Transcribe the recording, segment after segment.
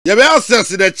You be assess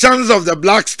the chance of the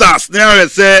Black Stars. Now I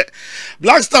say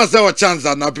Black Stars have a chance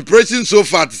and now preparation so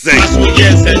far to say.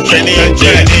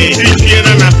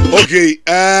 Okay,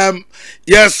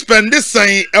 yes, spend this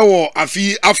time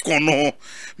afi Afcon no.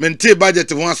 Maintain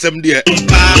budget 170.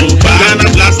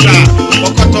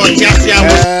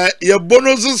 Your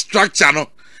bonus structure no.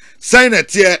 Sign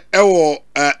it here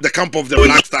the camp of the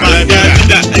Black Stars.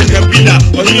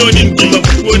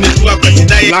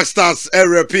 Black Stars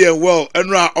repair well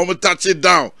and I'm touch it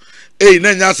down. Hey,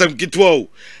 nanya some kitwo.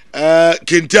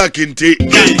 Kinte.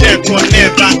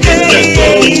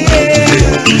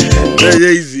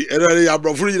 Very easy. And I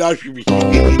brought free that should be.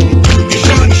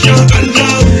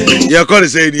 Yeah, call it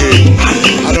saying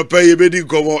I don't pay you bidding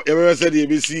cover. You ever said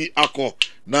you see Ako.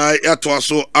 Na ya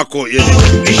so Ako.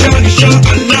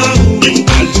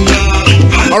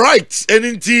 All right.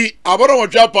 NNT. I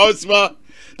want to drop out ma.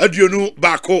 Adionu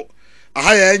bako. A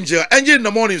higher angel. Angel in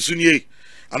the morning soon ye.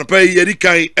 And pay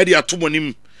Yerikai Eddie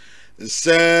Atumonim.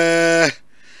 Say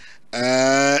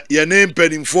your name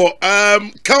pending for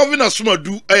Calvin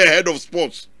Asumadu head of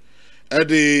sports at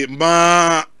the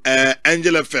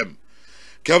Angel FM.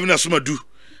 Calvin Asumadu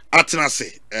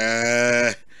Atenase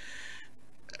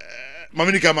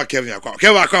Maminika ma Kevin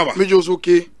Akwa. Me just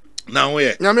okay. Now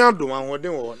where? Nyame adom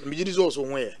ahoden wo. Me gidi so so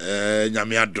where?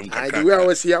 Nyame adom kakra. I dey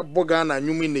we see boga na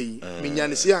nwumi nei. Me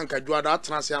nyane si ankadwa da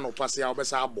Atenase anopase a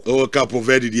obesa abo. Oh Capo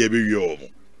Verde dey be wi o.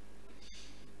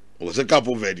 O se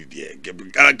Capo Verde dey.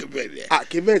 Capo Verde. Ah,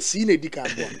 Quebec si ne di ka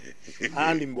bo.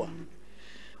 Andi mbo.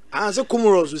 Ah, so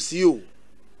Comoros si o.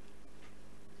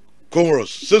 Comoros.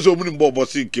 So muni mbo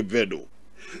si Cape Verde.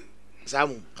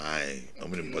 Samu. Ai,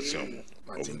 omuni mbo si omo.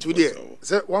 Today,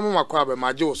 say one more crab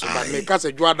my jaw so but me case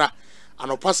juada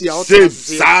and pass ya out say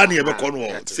sani e be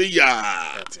kono say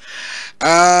ya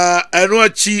eno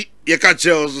achi ye ka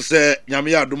che ozo say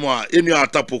nyame adom a enu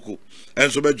atapoko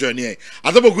enso be join here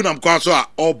atapoko nam kwa so a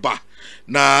oba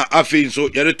na afi so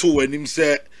ye re to wanim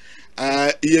say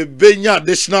ye benya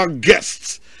additional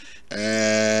guests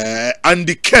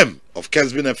Andy Kem of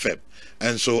Kesbin FM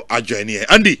and so I join here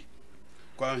Andy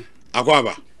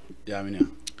akwaba ya minia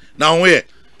now where?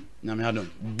 Nyame adom.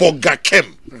 Boga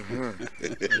Kem.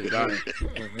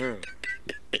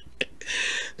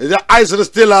 The eyes are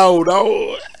still out.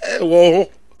 Whoa.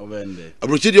 Obende.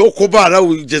 Abruchi de okoba na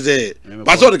we just say.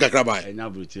 But all the kakraba. Enya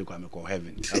abruchi kwa me call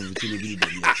heaven. Abruchi no bi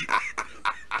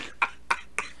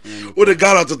dey. O the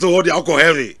Ghana to hold the alcohol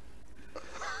heavy.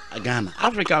 Ghana.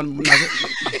 Africa. Me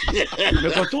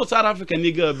ko to South Africa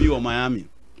nigga bi o Miami.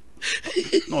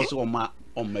 No so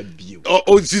on my view.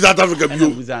 Oh, see South Africa view.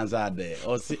 We answer there.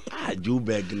 Or say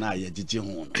Joburg na ye chichi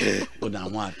ho. O na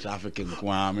one traffic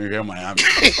kwa me here Miami.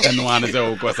 And one say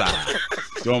o kosa.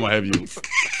 So my have you.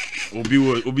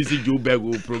 Obi see Joburg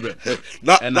o problem.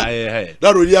 And I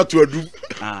that really have to do.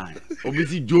 Ah. Obi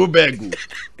see Joburg.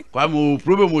 Kwa mo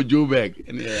problem o Joburg.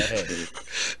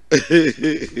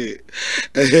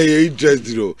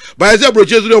 Interesting though. But I say bro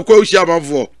Jesus no kwa ushi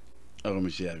amanfo. Oh,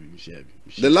 share.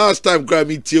 The last time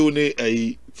Grammy Tione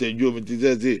say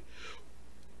you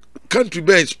country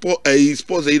bench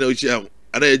sports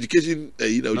and education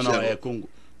no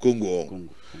Congo.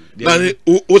 Na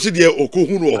o se de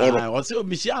okohunu ohoro. O se o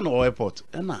Michiano airport.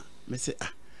 Na me say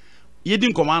ye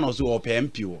din command so o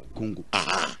PMP o Congo.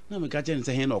 Na me ka chen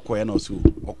say he na okoye na so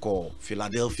oko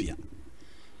Philadelphia.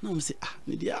 Na me say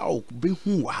ne dia o be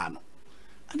hu wa ha no.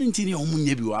 Adenti ne o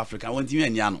munye bi o Africa wonti me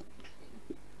ania no.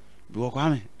 Bi wo kwa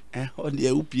me on the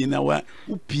upie na wa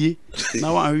upie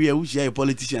na wa hwe ushia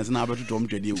politicians na abeto tom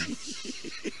twede wu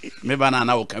me bana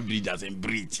na wo ka bridge as in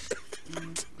bridge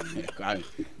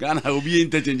Ghana obi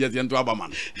interchanges yanto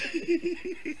abaman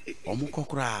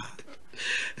omukokra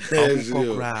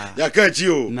ya kachi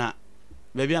o na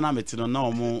baby na metino na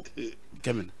omo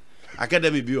kemen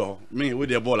academy bi o me we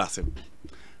the ball asem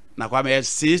na kwa me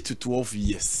 6 to 12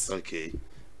 years. Okay.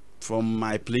 From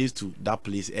my place to that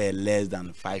place less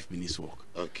than 5 minutes walk.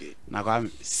 Okay. Now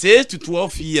 6 to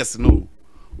 12 years no.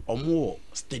 Omo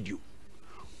stadium.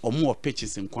 Omo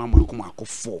pitches in Kwama kuma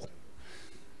 4.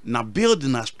 Na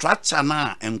building a structure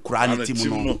na encourage team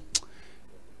no.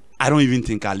 I don't even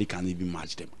think Ali can even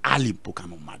match them. Ali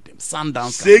cannot match them.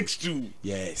 Sundowns 6-2.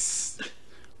 Yes.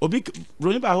 Obi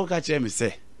Ronnie ba ka che me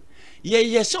say.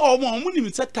 Yeah, so omo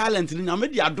ni say talent ni na me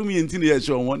dey adom ye ntin ye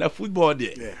so won football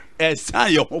there.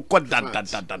 Sign your da.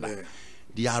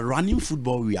 They are running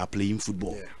football, we are playing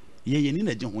football. Yeah, ni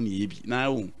na je ho ne bi.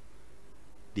 Na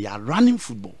they are running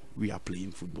football, we are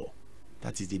playing football.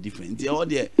 That is the difference. All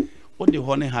the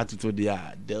honey had to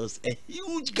there. There's a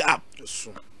huge gap.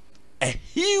 a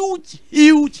huge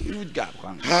gap.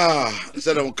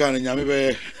 Said I'm kind of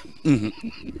Yami.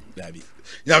 Dabi.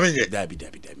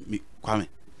 Kwame.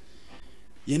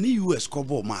 Yeni US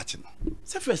Kobo match no.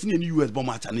 Say first in US ball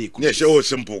match na eku. Yes, oh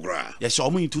simple gra. Yes,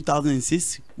 in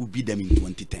 2006 we beat them in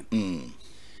 2010.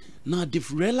 Now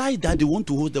they've realized that they want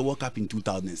to host the World Cup in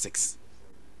 2006.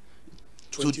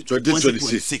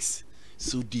 2026.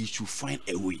 So they should find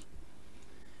a way.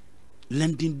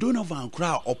 Landon Donovan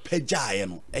crowd or Peja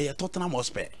no, Tottenham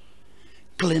Hotspur.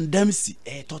 Glenn Dempsey,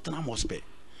 Tottenham Hotspur.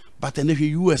 But then the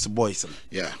US boys.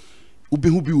 Yeah. Ube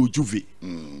hubi u Juve.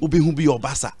 Ube hubi u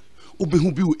Obasa. Ube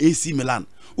hubi u AC Milan.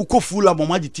 Uko fula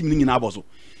momaji team ningi na aboso.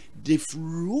 They've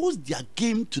rose their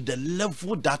game to the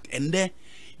level that and then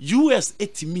US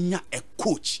etiminya a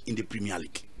coach in the Premier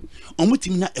League.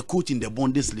 Omutiminya a coach in the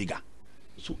Bundesliga.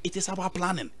 So it is about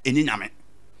planning.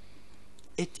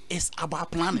 It is about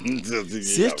planning.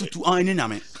 6-2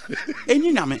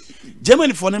 Enyame.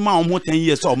 Germany for them almost 10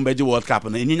 years of World Cup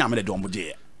and Enyame the Dombo.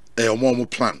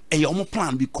 A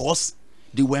plan because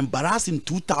they were embarrassed in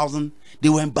 2000, they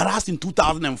were embarrassed in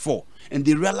 2004, and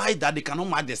they realized that they cannot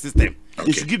match the system. Okay.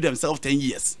 They should give themselves 10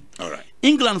 years. All right.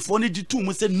 England for G2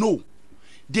 must say no.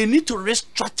 They need to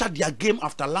restructure their game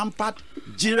after Lampard,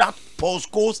 Gerrard, Paul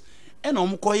Scholes, and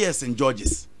Omukoye St.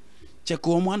 George's. Check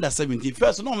under 17.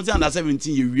 First, no under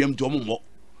 17 you to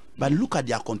but look at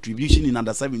their contribution in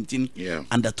under 17,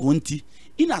 under 20.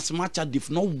 In as much as they've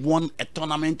not won a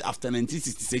tournament after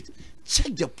 1966,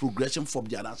 check the progression from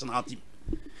their national team.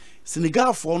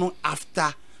 Senegal for no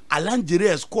after Alain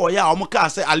Diré score, Omoka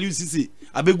say Aliou Cissé,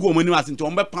 Abegu Omeni was into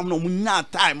Ombe no munya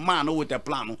time man with a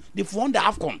plan. They've won the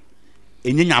Afcon.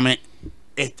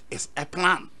 It is a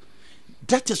plan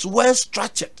that is well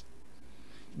structured.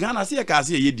 Ghana see a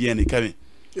kasi ye DNA coming.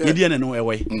 Ye DNA no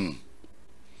away.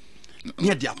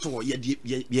 Ye dia to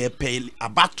ye pay a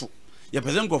battle. Ye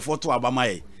present go for to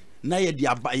Abamaye. Na ye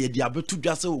dia betu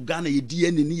just say Ghana ye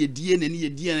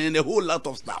DNA and a whole lot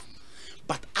of stuff.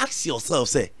 But ask yourself,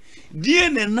 say,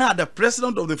 DNA now the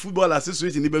president of the Football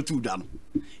Association is betu done.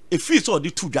 If he saw the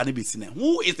two Ghana business,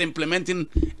 who is implementing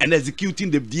and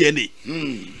executing the DNA?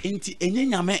 Inti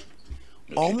enyame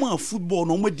Oma football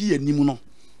no more DNA no.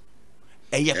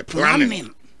 A planning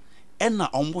and na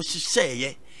almost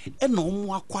say and no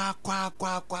more qua.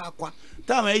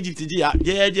 Time Egypt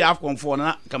Afcon for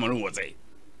na Cameroon was say.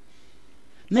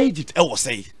 Na Egypt I was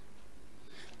say.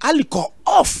 Aliko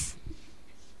off.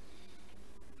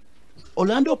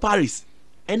 Orlando Paris,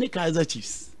 any Kaiser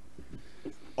Chiefs.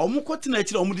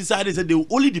 Omu decided that they will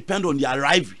only depend on their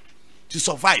rivalry to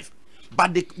survive,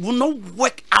 but they will not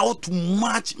work out to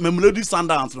match Mamelodi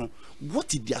Sundowns. No?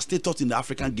 What is their status in the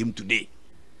African game today?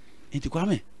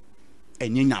 Planning.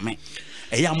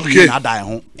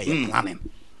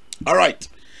 All right,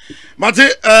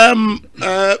 Mate.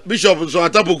 Bishop so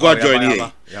atapo ko join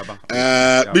here.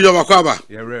 Bishop Akwaba.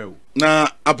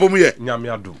 Na apomuye.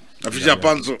 Nyamiadu. Afisha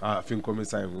panso. FM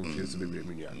Kumasi will face the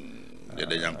Birmingham. The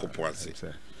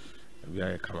Yankopoase.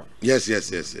 Yes.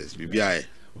 BBI.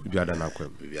 We are done.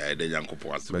 BBI the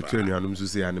Yankopoase. But you know,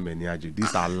 say animaniaji.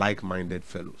 These are like-minded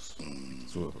fellows.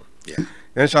 So yeah.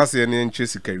 And shall say any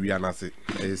chase career na say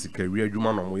career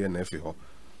juma no moye na efe ho.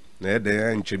 Na de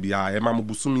enche bia e mam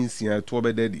busumi nsia to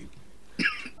obededi.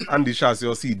 And the shall say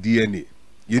o see DNA.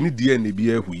 Ye ni DNA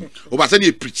bia hui. O ba say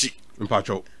na preach.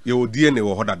 Mpacho. Ye o DNA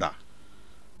wo hodada.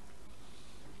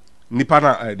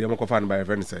 Nipana de mo fan by a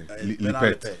friend say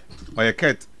Lipet. Or a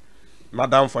cat.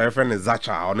 Madam for a friend is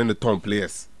Zacha or the top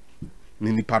players.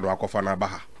 Nipa do akofa na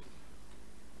Baha.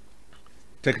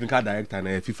 Technical director na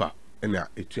FIFA na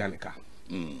etuanika.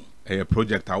 A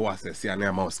project I was say na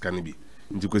amount can be.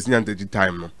 Nti kwesi ante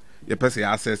time no. Ye pese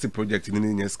access project ni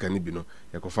nyes can be no.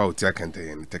 Ye kofa otia Cant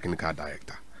and technical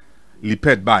director.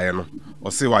 Lipet ba no. O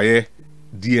say waye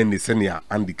DNA senior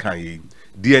Andy kan ye.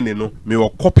 DNA no me a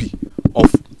copy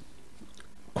of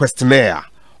questionnaire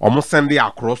almost send it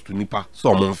across to Nipa so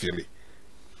almost feel it.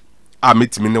 I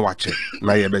meet me no watch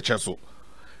na ye beche so.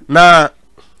 Na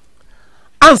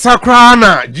answer kra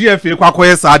na GFA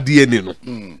kwakoye sa DNA no.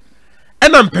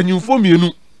 And I'm penyufo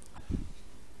mienu.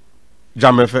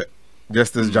 Jamefe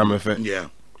Justice Jamefe. Yeah.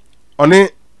 Oni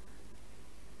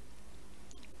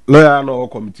lawyer no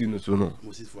committee no so no.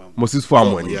 Moses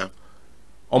Fuamoni. Yeah.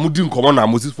 Omudi nkomo na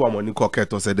Moses Fuamoni ko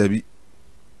keto se dabi.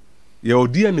 Ye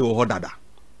DNA wo hodada.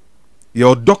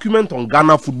 Your document on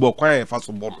Ghana football kwanya fa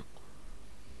so bom.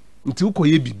 Nti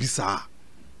ukoye bibisa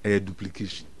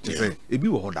duplication. Say ebi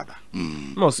wo hodada.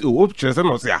 No say o chese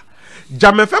no say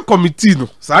Jamefe committee no,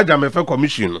 sa Jamefe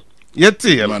commission no.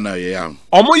 Yete ye na yeah.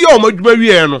 Omo ye omo dwuma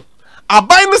wie no.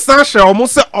 Abai ne san hye omo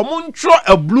say omo ntro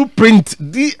a blueprint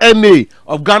DNA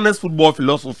of Ghana's football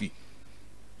philosophy.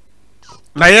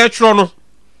 na ye tro no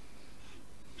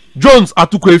Jones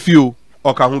Atukwe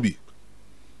oka ho bi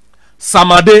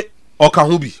Samade oka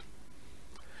ho bi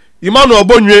Emmanuel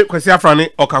Bonwe Kwesi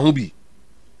Afrane oka ho bi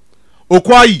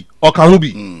Okwayi oka ho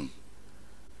bi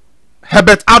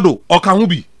Herbert Ado oka ho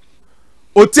bi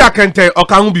Oti Akente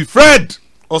oka ho bi Fred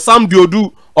Osam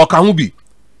Diodu oka ho bi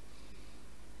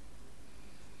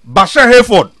Bashir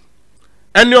Hayford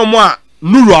eni omo a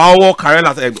Nuru awo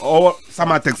Karela or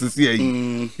Sama Texas here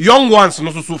young ones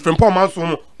no so Frempong man so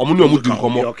omo ni omo di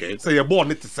nkomo say your boy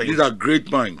need to say these are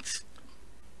great minds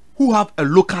who have a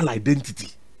local identity.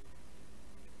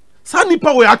 Sani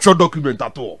pa we actual document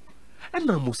at all. And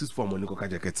now Moses for money koka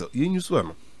jacket. You use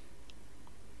one.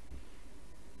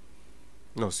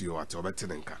 No see you at your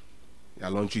betinenka. Ya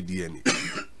launch DNA.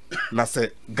 Na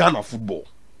say Ghana football.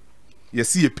 You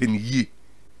see a penny ye.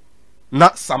 Na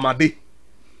Samade.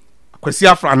 Kwesi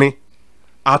Afrane.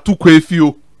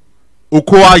 Atukwe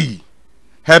Okwayi.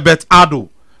 Herbert Ado.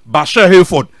 Bashir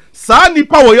Hayford. Sani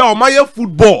pa we ya my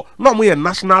football. No mo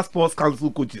National Sports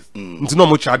Council coaches. Nti no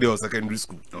mo chade or secondary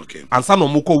school. Okay. And sa no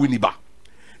mo ko winiba.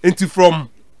 Nti from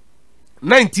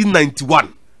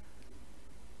 1991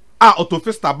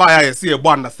 Otofesta ba ya see e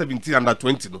under 17 under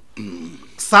 20 no.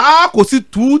 Sa ko si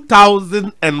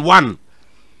 2001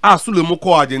 Sule mo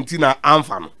ko Argentina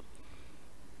amfa no.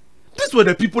 These were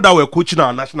the people that were coaching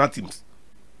our national teams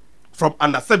from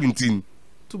under 17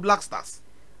 to Black Stars.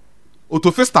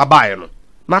 Otofesta ba no.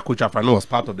 Na Coach Afrane was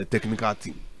part of the technical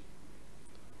team.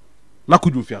 Na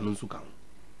kuju fi anu nsuka.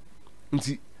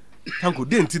 Nti tanko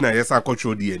de nti na yesa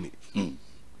control DNA.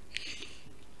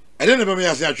 I don't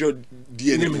know say actual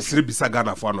DNA me sire bisa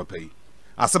Ghana for no pay.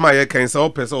 Asema ye kan say o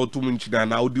pese o tum nchina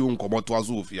na odi nkomo to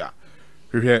azo ofia.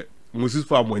 Hwehwe Moses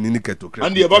for amani ni ketokre.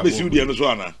 And the baba be siu no so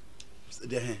ana.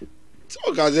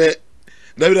 So ka say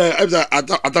David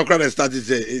Atakra started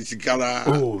say Sikala.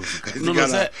 Oh, no,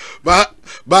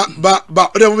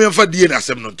 but the woman for DNA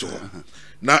asem no to.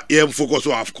 Na yem focus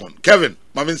on Afcon. Kevin,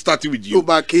 Mavin starting with you.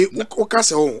 Obake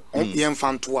ukase ho yem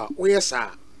fantoa. We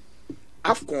sa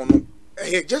Afcon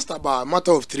just about a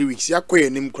matter of 3 weeks. Ya kwe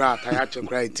nim kra ta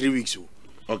cry 3 weeks.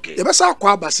 Okay. The best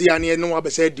kwa basi ya ne no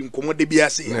abese di nkomo de bia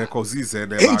se. Na cause say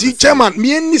there. Enti chairman,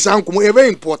 me ni san nkomo very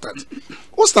important.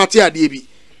 O start here de bi.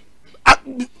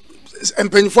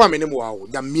 Empenfo amene mo wa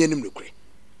da me anim rekre.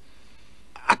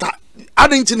 Ata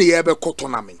adenti ne ye be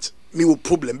tournament. Me will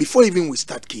problem before even we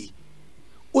start key.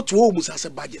 What wo busa say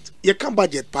budget? You can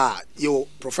budget pa your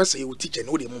professor you teacher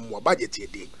no dey mo budget ye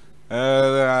dey.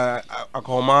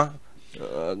 Akoma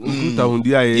nta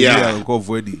hundi aye nko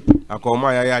voedi.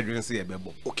 Akoma ya adwen say e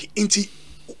bebo. Okay, enti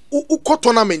u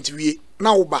tournament wie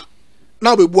na wo ba.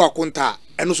 Na obebu akonta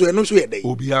eno so ye dey.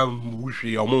 Obi am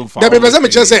wuhwe omo mfa. Da be say me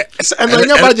che say eno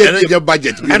nya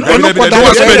budget. Eno for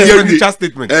that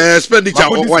statement. Expenditure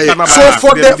so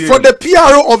for the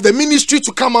PRO of the ministry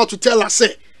to come out to tell us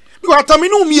say because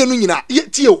atamino mienu nyina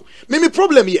tie me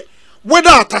problem here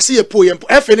whether atase e po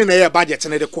FN na budget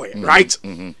na de koy right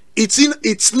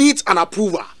it needs an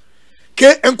approval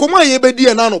ke enkoma ye bedi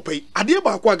e na no pay ade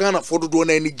ba kwa Ghana for dodo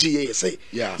na ani gye ye say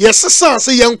yes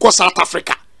say yenko South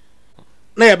Africa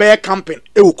na ye be campaign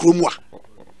e okromu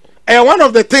a one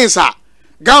of the things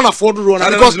Ghana for dodo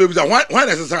na because why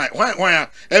necessary why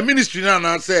a ministry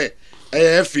na say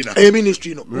FINA a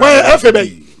ministry no why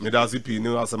FB me da CP ni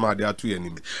asema de atu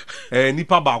anim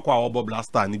nipa ba kwa obo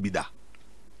blaster ni bida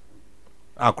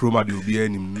akroma de obi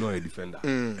anim no a defender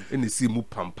any see mu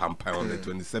pam on the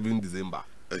 27 December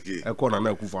okay e ko na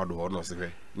Akufo do ho no se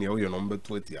hwe ne wo ye no mbe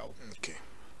 20 awo okay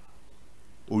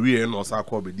owie no sa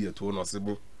kwa be die to no se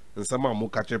bo nsema mo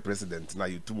catch president na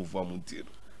YouTube for amuntie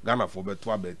Ghana for be to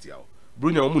abeti awo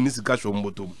brunya omu ni sika hwo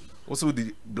mbotom also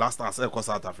the blasters e ko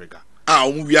South Africa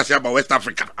omu wi ase about West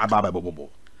Africa aba bobo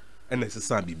and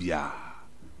necessary bibia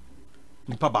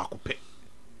nipa ba ko pe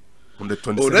on the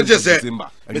 27th December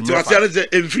it was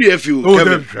in free FU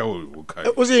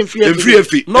was in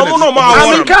free no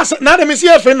I mean casa na dem see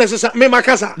FN necessary me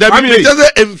makasa that mean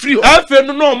just in free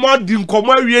FN no more di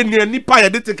nkomo awie ne nipa ye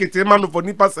de ticket man for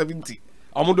nipa 70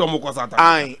 amudo mo ko sata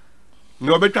ai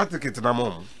ne obetwa ticket na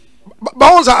mom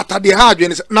ba onza atade ha adwe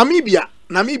ne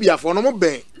Namibia for no mo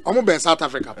ben South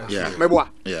Africa meboa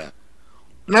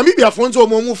Namibia for nso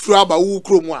mo furu aba wu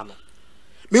kro mu ano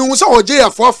me hu say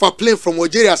Algeria for plane from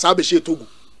Algeria sa be she Togo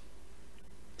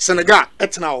Senegal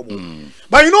etna omo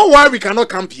but you know why we cannot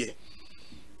camp here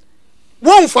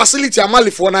one facility amali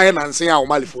for na here na nsen a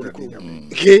amali for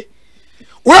okay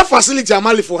where facility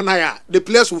amali for na here the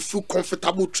players will feel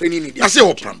comfortable training in there. I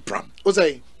say pram what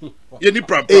say Ye ni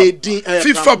pram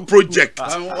FIFA project.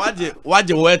 What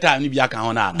the water and be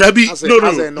account now? Dabi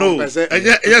no.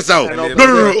 Yes how. No.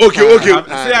 Okay.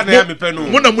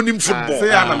 Muna munim football.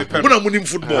 Muna munim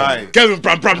football. Kevin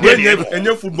pram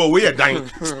enye football we dan.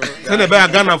 Se na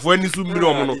be Ghana for any su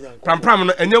million no. Pram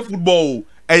no enye football.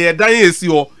 Eye dan esi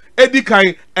ho. Edi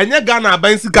kan enye Ghana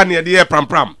ban sika na ye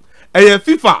pram. Eye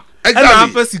FIFA. Ena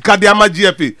afa sika de ama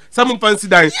GFA. Some fancy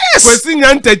dan. Kwesi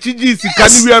nyanta chiji sika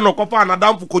ni wi no kopa na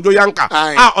damfo kojo yanka.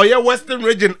 Oye Western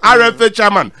Region RFA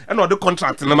chairman. Ena the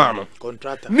contract na ma no.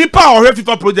 Nipa ohe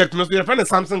FIFA project no so your friend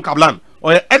Samson Kablan.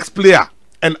 Oye ex-player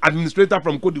and administrator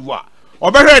from Cote d'Ivoire.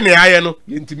 Obehwe ne aye no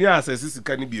yentimi access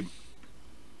sika ni biem.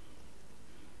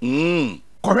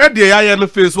 Correct de aye no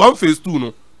phase 1 phase 2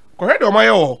 no. Correct o maye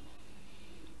o.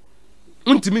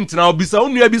 Untimi ntina obisa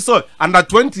onua bi so under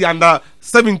 20 under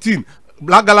 17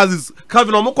 Black Galaxies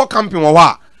Calvin omoko camping wo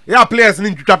ha. Ya players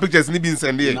ni twitwa pictures ni bi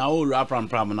nsende ye. Na o ra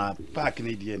pram na park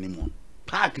ni die ni mo.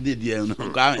 Park de die no.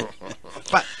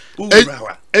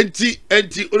 Enti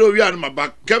wi an my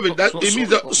back Kevin that it means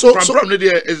that pram no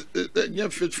there is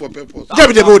fit for purpose.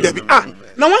 Debi.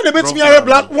 Now why the bet me are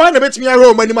black why the bet me are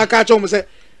o mani maka cha o say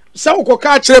wo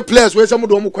ka kire players we say mo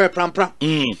do mo kwa pram. Pram.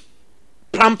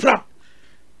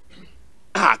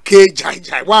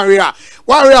 Jai. One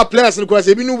real players because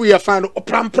they know we are fan of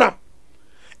pram.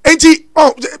 Enti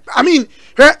I mean,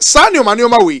 Sanyo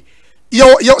Manioma we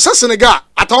yo Senegal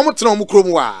at almost no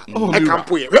mukromu wa I can't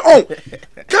put it.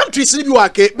 Country see you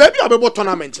baby abebo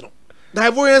tournament no. The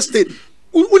Ivorian state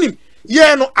unim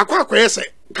ye no akwa say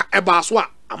ebaswa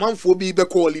amanfo bi be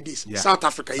call this South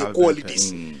Africa you call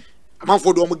this.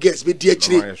 Amanfo do mo guess be die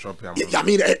chire. I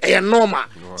mean normal.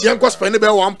 Yen go spend be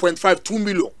 1.5 2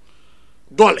 million.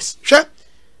 Sure.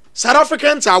 South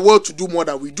Africans are well to do more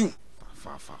than we do.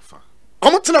 Far.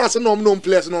 I'm not telling us no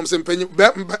players no same penny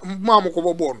mama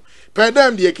ko born. Pay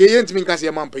them the KN me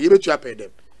kasi man pay you bet you pay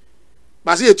them.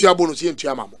 But see you bonus you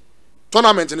mama.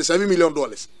 Tournament in $7 million.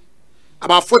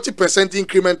 About 40%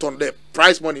 increment on the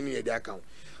prize money in the account.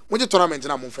 When the tournament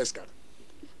na mon first card.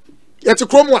 Yet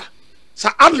kromwa.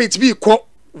 Sa athletes be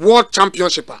world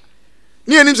championship.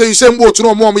 Ni enim say you say mbo to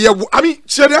no more I mean,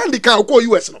 say the handicap ko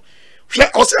US no.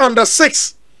 Or say under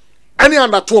 6, any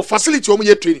under 12 facility on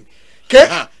your training. Okay,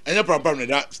 and your problem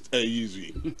that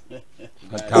easy.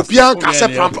 Opian kase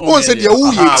pram. On say the who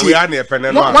we are near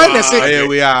Penema. Why they say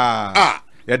we are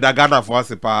yeah, the Ghana for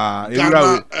us pa.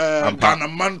 Ghana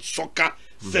man soccer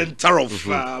center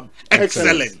of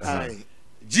excellence.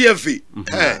 GFA.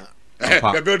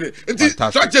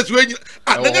 Such as when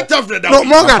no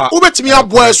Morgan, ubetimi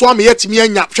aboy so am yetimi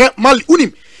anya hwe mali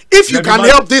unim. If you can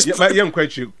help this, young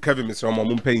question, Kevin, Mr.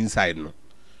 Mom, pay inside no.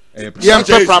 Yeah,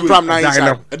 pram nice.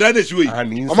 That is we. I'm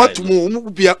not to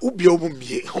move. Be I'm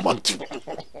not to.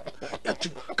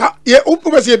 Yeah,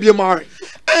 Uber be married.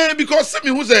 Because me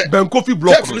who's a Ben Coffee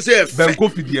block. Ben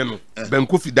Coffee Diano. Ben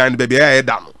Coffee dine baby. I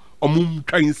done.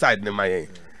 Try inside the my.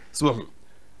 So,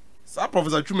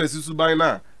 Professor Chumesi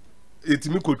Subaina. It's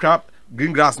me could trap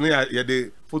green grass near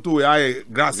the photo where I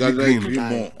grass green.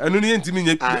 And only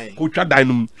intimate coach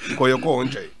dynum for your call on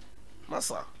Jay.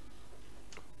 Massa.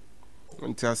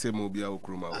 When Tassie Mobia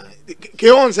Okruma.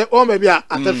 Keon said, oh, maybe at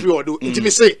the free or do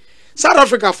intimacy. Say South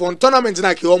Africa for tournament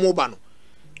like Kiomobano.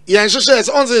 Yes, says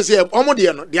on this year,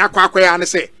 Omodiano, the Aqua and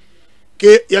say,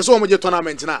 yes, Omodia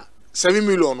tournament now, 7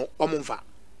 million or Monfa.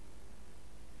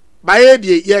 By a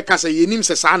year, Cassa, ye name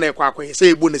says, Sana Quaque,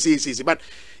 say, bonus easy, but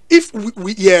if we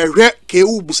read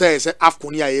Keu says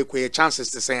Afcon ya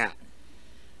chances to say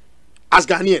as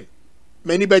Ghanaian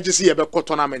many badges here about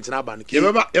tournament in Aban.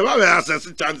 Ever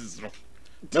access chances no.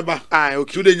 Never.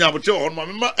 Okay. Today nyabote on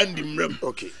my Andy Mrem.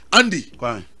 Okay. Andy.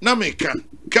 Na me can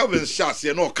Kelvin shots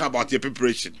you know about your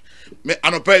preparation. Me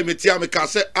anopa me tia me can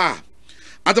say at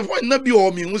the point na be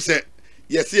all me who say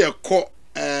yes here call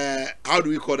how do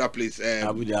we call that place?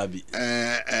 Abu Dhabi.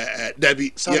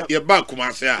 Debbie, you're back,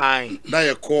 Kumasi. Now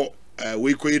you call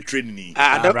we call training.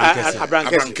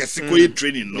 Abrankesi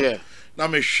training. No. Now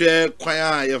me share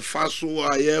choir, your faso,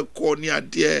 I call near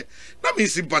there. Now me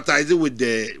sympathize with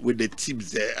the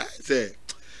teams there. I say,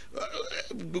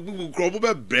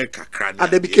 break a cran. And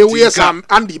they became we are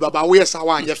Andy Baba, we are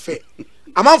Sawan, your fair.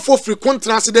 A man for free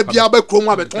contrast the Biabe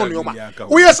Chroma Betonioma.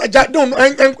 We are Sajadon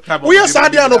and we are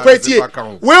Sadian operating.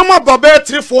 Where my Babe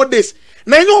 3-4 days.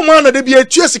 Now no man that be a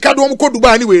Chessica don't go to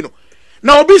buy anyway.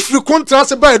 Now be free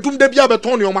contrast by Doom de Biabe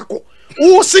Toniomako.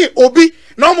 Who see Obi,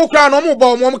 no more crown, no more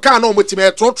bomb, one can no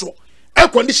multimate trotro. Air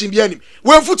condition the enemy.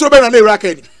 When foot to and they rack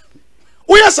any.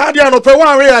 We are Sadian or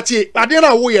one reality, but then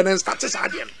I will and start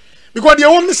Sadian. Because the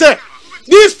only say,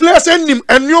 these players send him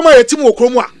and you my Timo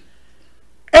Chroma.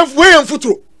 If we and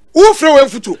footro, Who free when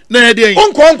futu? Na dey.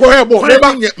 Onko hebo.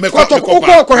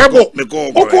 Onko hebo.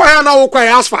 Onko ha na onko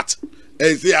asphalt.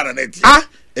 Ezi ara na ti. Ah.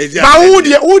 Ba who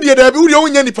dey there be who dey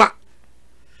onya nipa.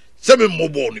 Se me mo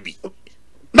ball no bi.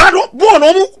 Na do ball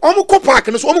no omo ko park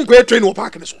no so omo ko train wo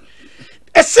park no so.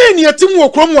 E say ni atim wo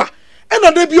krom a e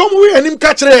na da bi omo we anim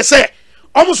ka kire say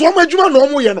omo so omo adwuma no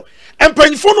omo ye no.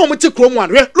 Empanyfo no omo ti krom a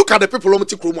look at the people omo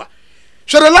ti krom a.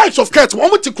 Share the lights of Cant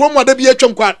omo ti krom a da bi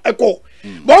atwam kwa eko.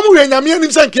 But omo we nyame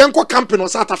anim say nke enko campaign on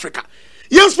South Africa.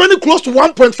 You spending close to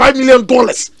 $1.5 million.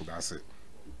 That's it.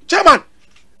 Chairman,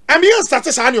 I'm here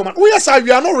starting say man. We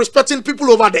are not respecting people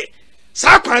over there.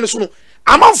 Sa kwan so no.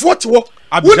 Amam for wo.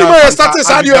 We dey starting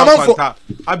say amam for.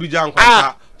 Abidjan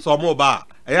kwanta so mo ba.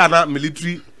 Eya na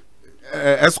military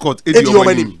escort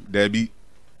ediomani there be.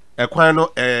 Ekwan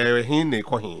no hin ne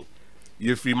ko hin.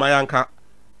 Ye free Mayanka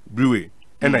Brewery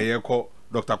and na ye ko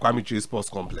Dr. Kwame Chase Sports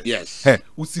Complex. Yes. Hey,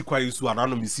 usi kwa yusu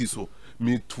anano mi si so.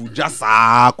 Mi tu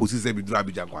jasa ko si se bi du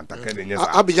Abidjan kwanta kene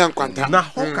nyesa. Abidjan kwanta. Na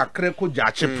ho kakre ko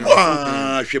jache pro.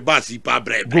 Ah, hwe basi pa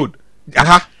bre. Good.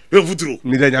 Aha. We futuro.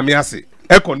 Ni de nyame ase.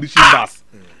 Air condition bus.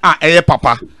 Air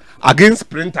papa. Against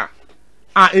printer.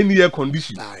 Any air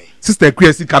condition. Sister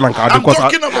Kriasi Kananka. I'm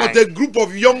talking about a group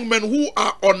of young men who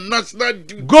are on national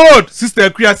duty. Good. Sister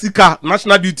Kriasi Ka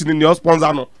national duty in your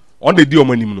sponsor no. On the deal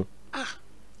money no.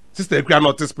 Sister Kriasi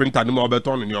not sprinter ni mo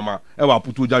beton ni oma. E wa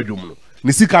putu jadwom no.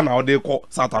 Ni sika na ode ko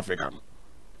South Africa no.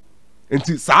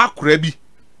 Enti saa kura bi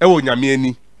e wo nyame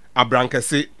ani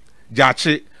abrankese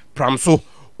jache pramso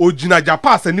ojina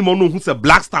Japan sani mo no hu se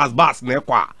Black Stars bus na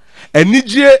ekwa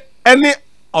enije ene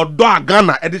odo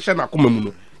Ghana edition akoma mu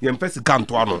no ye mfesi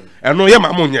Cant ano eno ye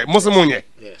ma monye mo se monye.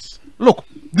 Yes. Look,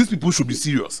 these people should be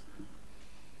serious.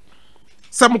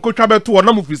 Some ko twa beto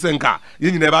na mo fi senka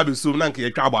ye nyina ba be so na nke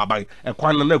ye twa abo aban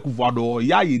ekwan na akufu ado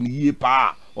ya ye ni ye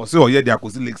pa o se o ye dia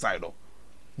kosi lakeside o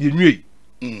ye nwie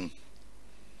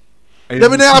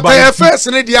Let me pay first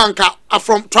in the anka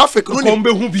from traffic. First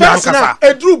na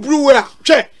Edru Brewer.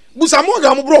 Che, busa mo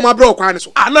ga mo bro ma bro kwan so.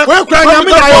 We kwan nya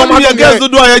me na yo ma get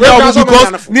do ya job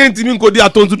because ni ntimi nkodi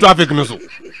atontu traffic no so.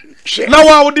 Na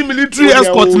wa wo di military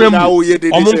escort na mu.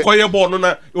 Omo nkoye ball no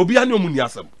na obi ani omu ni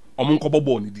asem. Omo nkobo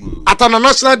ball ni din. Atana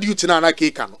national duty na na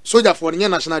ke ka no. Soldier for nya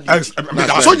national duty.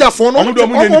 Soldier for no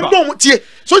omo tie.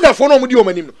 Soldier for no omo di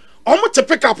omo nim no. Omo te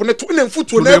pick up ne to na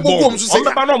mfuto na egogom so say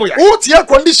o tie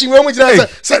condition we mo jira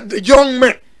say young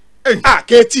men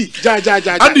KT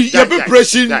and your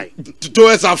preparation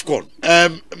towards Afcon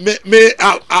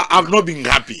I've not been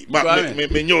happy but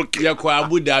me nyoki ya kwa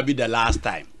Abu Dhabi the last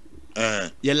time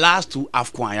your last two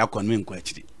Afcon ya kon me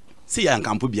nkwachiri see ya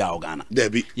nkampo bia Ghana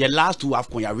Debbie your last two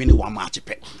Afcon ya winning one match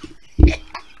pe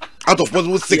out of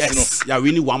possible 6 yes, you are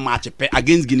winning one match pe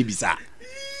against Guinea-Bissau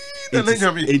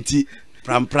enti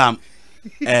Pram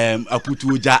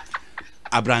Aputuja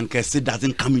Abrankese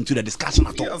doesn't come into the discussion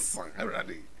at all. Yes,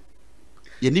 already.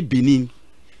 Yeni Benin,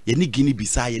 yeni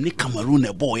Guinea-Bissau, yeni Cameroon,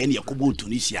 a boy, yeni Yakubu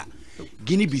Tunisia,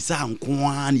 Guinea-Bissau and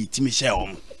Kwani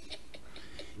Timishel,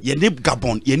 yeni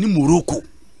Gabon, yeni Morocco,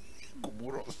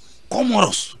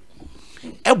 Comoros,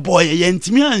 a boy,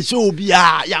 yentimian show be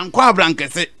a young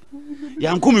Abrankese,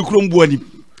 young Kumi Krumbuani,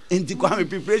 and the Kwame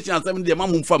preparation and some of the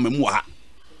Mamun from Memoir.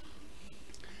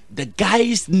 The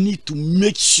guys need to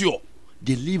make sure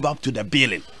they live up to the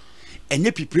billing. And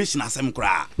your preparation as some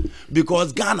cry.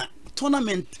 Because Ghana,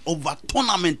 tournament over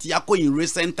tournament, yako in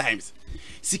recent times.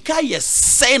 Sika ye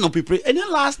say no preparation. And then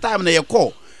last time na you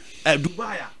call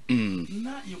Dubai.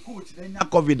 Na you coach then ya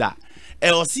COVID.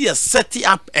 I see a setting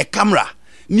up a camera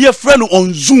near friend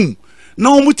on Zoom.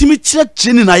 Now mutimi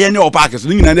chini na yene opakes.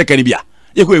 Ningi na ndeka nibia.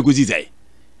 Yeko yekuzi say.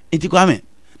 Intikwame.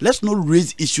 Let's not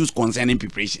raise issues concerning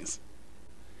preparations.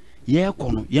 Yeah,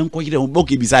 kono yenko yire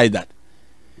boki beside that.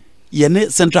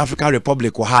 Yene Central African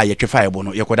Republic ko ha ye twefa ebo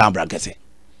no ye koda Abrankese.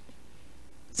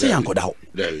 Se yanko da ho.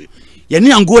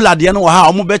 Yene Angola de no ha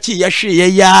omo bechi ye hwe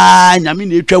ye ya nyame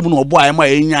na etwa mu no obo aye ma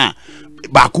enya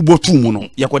ba kubotu mu no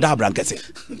ye koda Abrankese.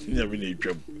 Nyame na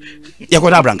etwa mu. Ye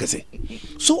koda Abrankese.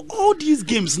 So all these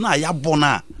games na ya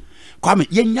bona kwame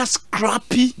yenya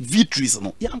scrappy victories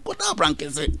no yanko da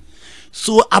Abrankese.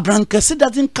 So Abrankese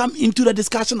doesn't come into the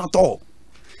discussion at all.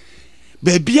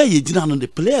 Baby, you didn't know the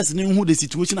players knew who the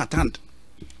situation at hand.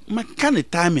 My kind of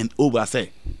timing over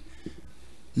say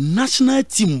national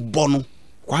team Bono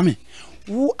Kwame,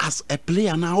 who as a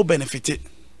player now benefited.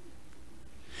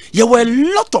 There were a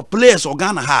lot of players or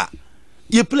Ghana ha.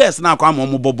 Your players now come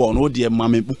on Bobo, no dear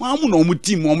mammy, no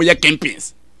team, your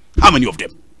campaigns. How many of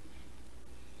them?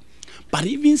 But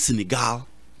even Senegal,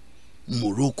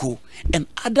 Morocco, and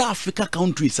other Africa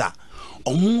countries are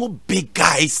more big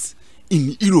guys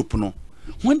in Europe no.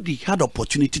 when they had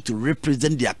opportunity to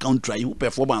represent their country, who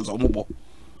performance or mobile.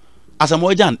 As a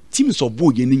Mojan, teams of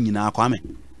Bogan in our Kwame.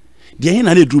 The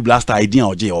ain't Drew Blaster idea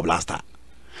or J or Blaster.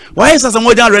 Why is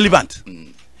Asamoah relevant?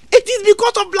 It is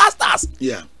because of blasters.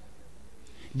 Yeah.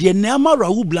 The Nema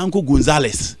Raul Blanco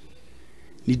Gonzalez.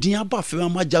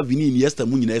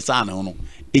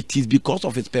 It is because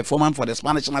of his performance for the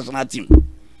Spanish national team.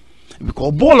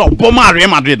 Because ball of Boma Real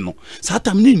Madrid no.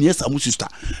 Satamini yes amususta.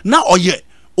 Now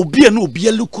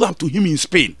Obia look up to him in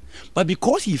Spain. But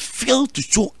because he failed to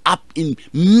show up in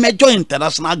major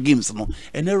international games, no,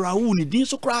 and Raul didn't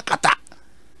so crack at that.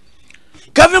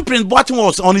 Kevin Prince Boateng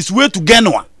was on his way to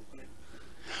Genoa.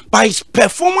 By his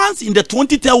performance in the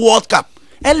 2010 World Cup,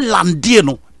 El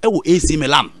Landino, AC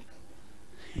Milan.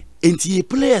 And the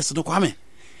players, no Kwame.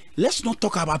 Let's not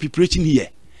talk about preparation here.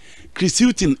 Chris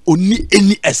Hilton only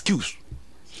any excuse.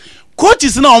 Coach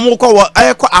is now more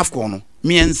Afcon,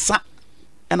 Miensa,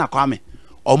 and Kwame,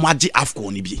 or Maji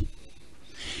Afcon be.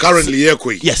 Currently,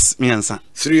 yes, Miensa.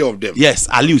 3 of them. Yes,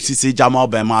 Aliou Cisse, Jamal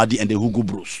Bemadi, and the Hugo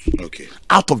Bruce. Okay.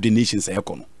 Out of the nations,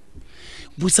 Econo.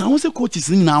 But some of the coaches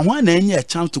now want a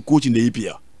chance to coach in the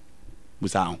EPL. But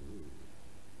some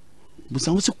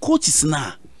of the coaches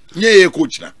now. Yeah,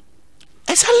 coach now.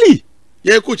 Exactly.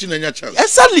 Yeah, coach in a chance.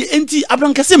 Exactly. Enti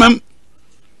Abraham Kasimem.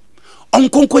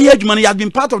 Onkonko Yedman, he has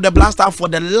been part of the blaster for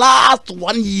the last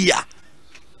 1 year.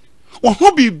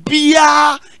 Who be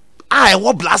beer? I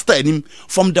will blaster him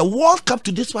from the World Cup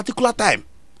to this particular time.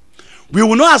 We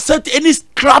will not accept any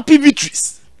scrappy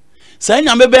victories. Saying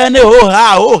I'm a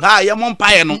yamon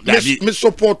pie no. Me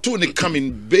support Tony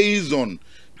coming based on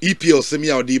EPL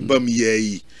semi or the bum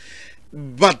ye.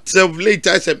 But later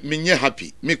I said me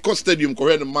happy. Me cost stadium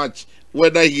correct match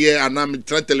whether here and I'm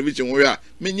trying television where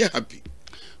me happy.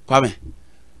 Kwame,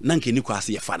 nanke ni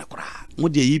kwasi ya fana kura. Mo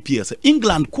de EPL say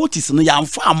England coaches no ya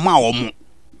mfa ma omo.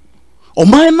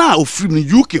 Oman na ofri ni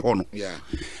UK hono. Yeah.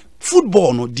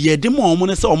 Football no de dem omo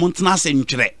ne say omo ntena se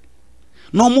ntwere.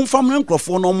 No omo famre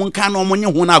nkrofo no omo nka no omo nye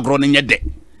ho na agro ne nye de.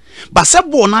 Ba se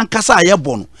ball na nkasa aye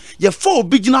ball no. Ye for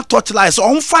original touchlights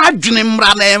on fa adwene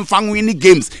mra na emfa win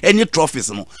games any trophies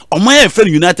no. Omo ye fe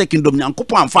United Kingdom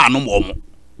nyankopon amfa no omo.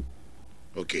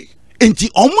 Okay. Enti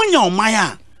omo nya oman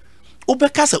a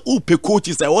obeka se upe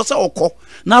coaches e wo se okọ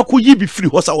na akoyi bi free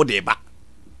ho sa wo de ba.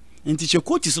 Enti che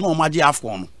coaches no omaje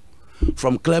Afcon.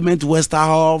 From Clement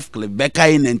Westerhoff,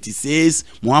 Klebeka in 96,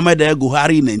 Mohamed El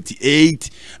Gouhari in 98,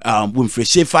 Winfrey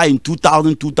Schaefer in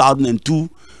 2000, 2002,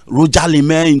 Roger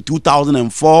Lemaire in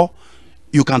 2004.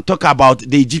 You can talk about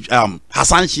the Egypt,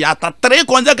 Hassan Shiata 3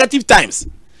 consecutive times.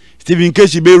 Stephen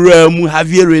Keshibe,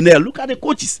 Javier Renel. Look at the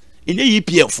coaches in the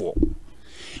EPL4.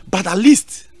 But at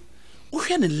least, we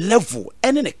have a level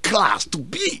and in a class to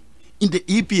be in the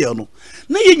EPL. No,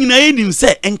 now you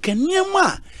say, and can you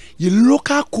your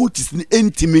local coaches in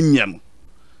Entiminian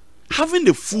having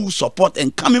the full support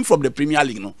and coming from the Premier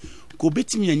League, no, go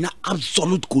bet me in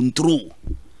absolute control.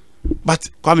 But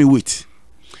come wait.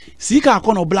 See, I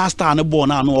can't blaster and a born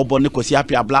and no born because you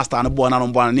have a blaster and a born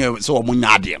and born near so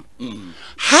munyadium.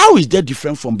 How is that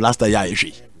different from blaster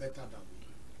Yashi?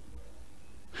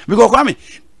 Because I mean,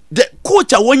 the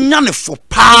coach are one yan for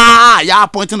pa ya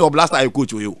appointing the blaster I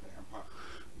coach you.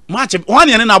 Match 1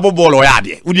 year na ball or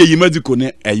yade. Udi you medical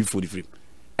ne for the frame.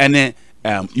 And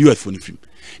US for the frame.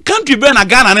 Country be na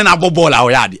Ghana na ball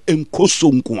or yade.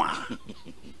 Enkoso nko a.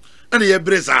 And ye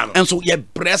bresa. And so ye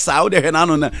bresa o de he na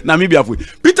no Namibia fu.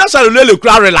 Peter Shalulele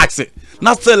kra relax.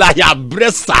 Na say la ya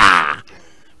bresa.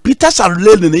 Peter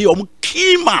Shalulele ne yom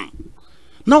key man.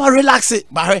 Now relax it.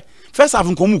 But first have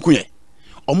nkomu kunye.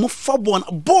 Omo fa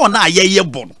ball na ye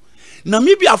ball.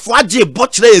 Namibia fu aje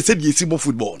botchere ye say ye sibo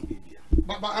football.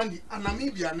 But Andy,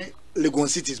 Namibia ne Legon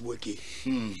Cities boy.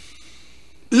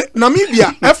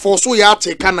 Namibia F4 so ya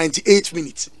take 98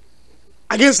 minutes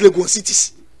against Legon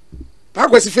Cities. That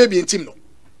was the Fabian team no.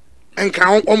 And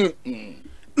count na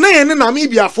ye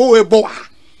Namibia for a ball.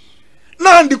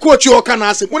 Na the coach you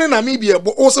can say when Namibia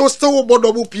but also still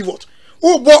double pivot.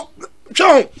 Oh but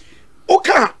chow.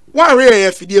 Okay, one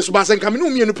rare FD so basen come no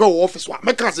me no pro office wa.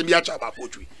 Make can say be a cha ba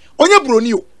coach we. Onye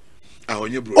broni o.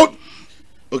 Onye broni.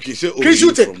 Okay, so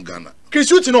from Ghana. Chris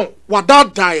Hilton no, what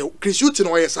that die? Chris Hilton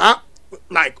no yes,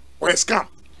 like or a scam.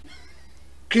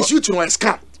 Chris Hilton no a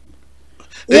scam.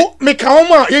 Oh, me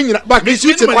kaoma yenina, but Chris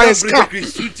Hilton no a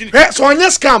scam. Eh, so anya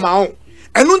scam ah.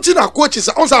 Enu nti na coaches,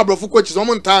 on sa abrofu coaches, on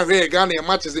monta here Ghana e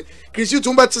matches. Chris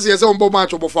Hilton bet say say on bo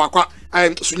match obo for akwa.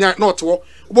 Sunya not wo.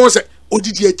 Obo say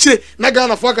odidi e chire na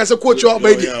Ghana for aka say coach o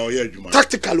ba di.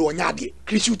 Tactically onya de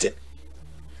Chris Hilton.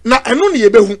 Na enu ne ye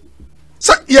behu.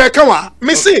 Sa ye kawa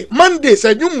me say Monday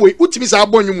say nyumwe utimi sa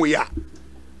abon nyumwe ya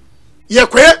ye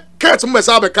kwe Cant mo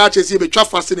sa be catch say be twa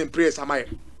fasting and prayers amaye.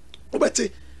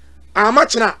 Obeti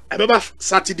amachina ebeba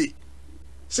Saturday.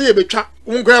 Say ye be twa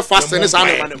unko fasting is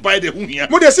anu buy the hunya.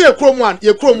 Mo de say ye krom one.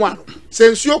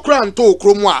 Say nsuo kra nto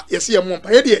krom a ye say ye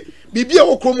mompa. Ye de bibia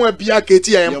wo krom a bia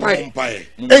keti ye mpa.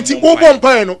 Enti wo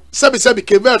bompa no sebi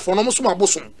kevel for no mo so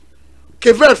mabosom.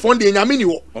 Kevel for de nyame ni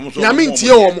wo. Nyame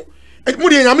ntie wo mo. Mo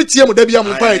de nyame tie mo da bia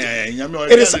mompa.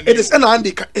 It is an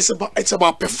handicap. It's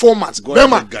about performance.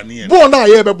 Bema born na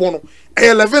ye be born no.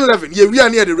 11 ye wi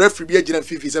ane the referee be agina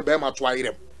fifi say bema to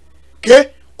ayirem.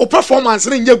 Okay? O performance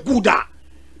ne nye good a.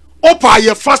 Opa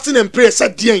ye fasting and prayer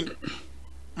said dien.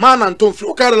 Man and tom free.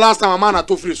 Okay, the last time a man and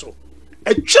tom free so.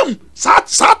 A chum sa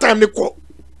time ne ko.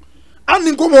 And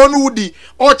in come on woody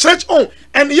or church on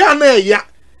and ya na ya.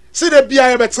 See the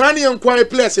bia be tani and kwai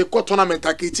place a co tournament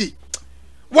akiti.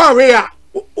 One way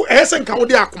esen ka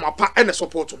odi akoma pa and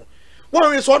support no.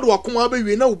 One way so do akoma be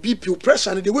we na obi pure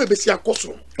pressure and the way be see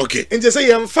akoso. Okay. And they say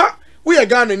yemfa we are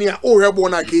Ghana near o rebo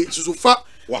na ke susu fa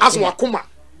as wakoma.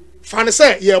 Fane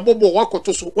say ye bobo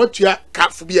wakoto so watua ka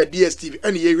fu bi a DSTV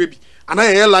and ye rebi and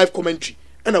I live commentary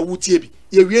and a wutie bi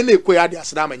ye wie na ekoya de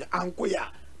aseda manya anko ya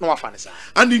no wafane say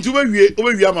and into we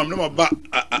amam no ba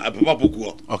papa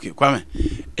poku. Okay, Kwame.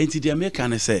 Enti the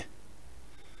American say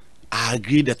I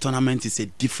agree the tournament is a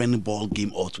different ball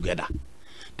game altogether.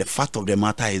 The fact of the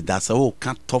matter is that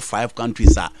top 5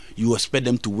 countries are you expect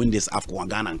them to win this Afcon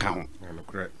Ghana and count. No,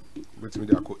 correct. Wait me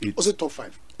there 8. Was it top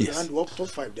 5? Yes. And what top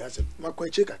 5 they say ma kwa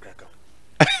cheka kaka.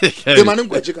 The man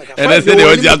kwa cheka kaka. And I said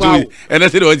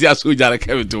they want to jara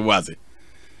Kevin to was it.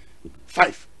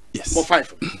 5. Yes. More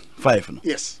 5. 5 no.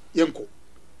 Yes. Yenko.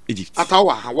 Egypt.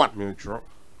 Atawa 1. Neutral.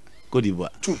 Cote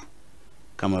d'Ivoire. 2.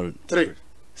 Cameroon. 3.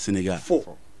 Senegal.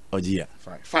 4. Algeria.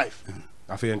 5.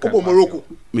 Obo Morocco.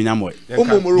 Minyamoy.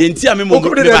 Morocco. Dentia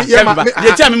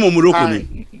me Morocco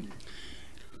ni.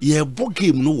 Ye bo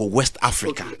game no West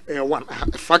Africa. One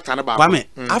factor about. Kwame,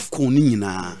 Afcon ni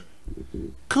nyina.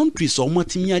 Countries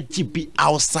omatimi agibi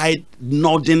outside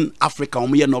Northern Africa,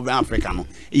 Northern Africa no.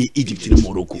 Egypt and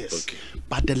Morocco. Yes. Okay.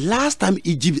 But the last time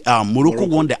Morocco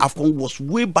won the Afcon was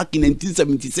way back in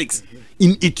 1976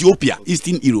 in Ethiopia,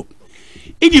 Eastern Europe.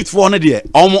 Egypt for one day,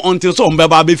 until so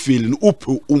be feeling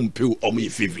my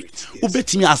favorite.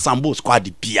 Ubetimi assemble squad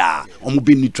the pia,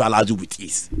 be neutralized with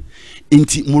ease.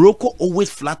 Inti Morocco always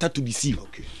flatter to deceive.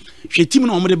 Okay. She team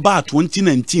no the bar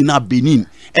 2019 na Benin.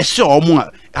 E sure omo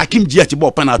Hakim Ziyech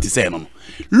ball penalty say no.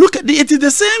 Look at it is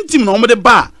the same team no the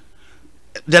bar.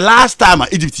 The last time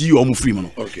Egypt you omo free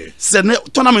no. Okay. Say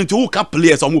tournament who can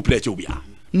players omo play obia.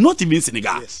 Not even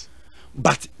Senegal. Yes.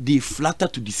 But they flatter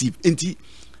to deceive. Inti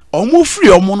omo free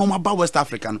omo no about West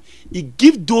African. It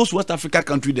give those West African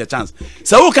countries the chance.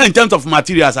 So okay in terms of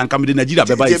materials and come the Nigeria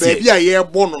beba is here.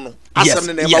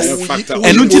 Yes.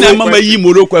 And until mama yi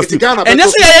Morocco and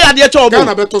yes yeah dey chobo.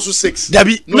 Ghana beto so 6.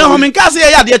 Dabi. No me can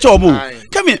say yeah dey chobo.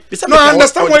 Come in. No, I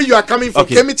understand where you are coming from.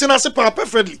 Kemitin ase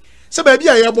perfectly. Say baby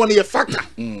here born a factor.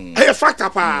 A factor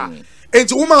pa.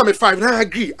 And woman me 5 na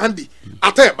agree Andy.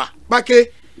 Ateba.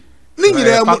 Bake ni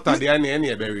nyina factor dey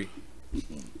any berry.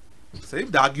 So if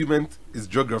the argument is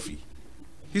geography,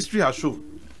 history has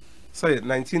shown. Say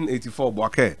 1984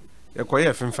 Boake,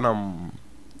 Ekoye Fimfenam,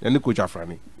 and Coach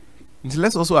Afrani.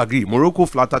 Let's also agree, Morocco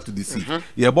flattered to deceive.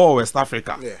 Ball West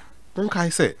Africa. Yeah. Don't I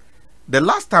say the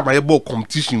last time I bought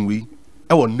competition we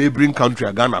our neighboring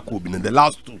country Ghana could be in the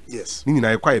last 2. Yes. Meaning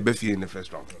I quite a Befi in the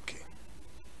first round. Okay.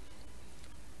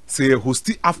 Say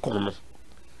hosti Afcon.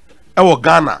 Our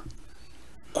Ghana,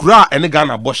 Kura and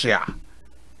Ghana Boshia.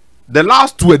 The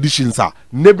last 2 editions are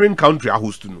neighboring country are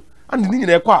hosting. And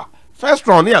the first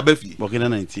round here Befi. Burkina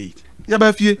 98. Yeah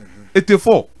Befi.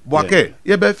 84. Boake.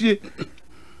 Yeah Befi.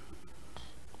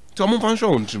 So I'm on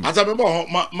show. As I remember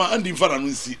my ending for na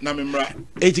memra.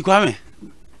 Kwame.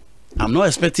 I'm not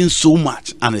expecting so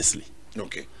much, honestly.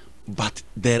 Okay. But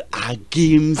there are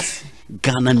games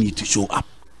Ghana need to show up.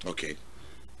 Okay.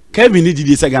 Kevin need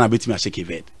to say Ghana beat me a shake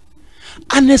head.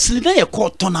 Honestly, now you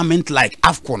call tournament like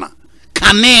Afcon.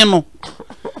 Caneno.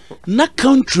 Na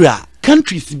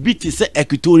countries beat say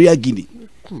Equatorial Guinea,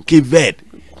 Cape Verde,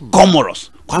 Comoros.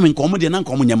 Kwame Nkrumah na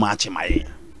Nkrumah nyamache maye.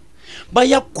 But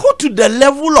you go to the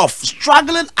level of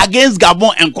struggling against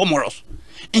Gabon and Comoros.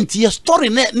 Into your story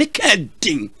ne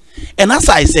thing. And as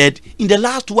I said, in the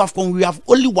last 2 Afcon we have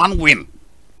only 1 win.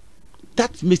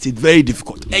 That makes it very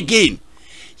difficult. Again,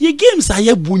 your games are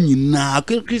ya bunyina.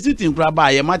 Christine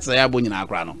Kraba ya match ya bunyina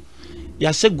akra no.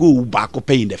 Ya say go back up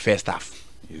in the first half.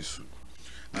 Yes.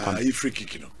 You free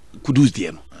kick no. Kudus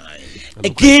there no.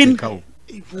 Again.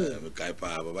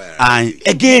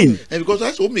 Again. Because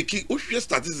I saw me kick.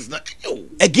 Statistics now.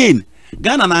 Again,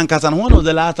 Ghana and Ankasan. One of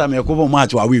the last time you cover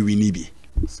match where we win be.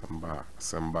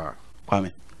 Samba.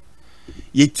 Kwame.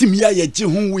 Ye team ya ye ji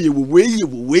hu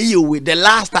we the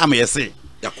last time you say.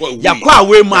 Yakwa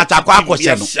we match akwa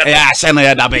kwose no. Ahye no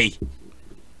ya da bai.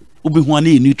 Ubi hu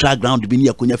na neutral ground bi ni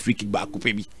yakonya free kick back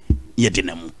pe bi. Ye de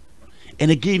na mu.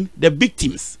 And again, the big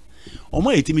teams.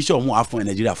 Omo ye team she omo Afcon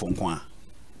Nigeria for nko a.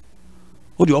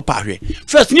 O de opa hwe.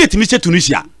 First ni team she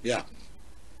Tunisia. Yeah.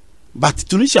 But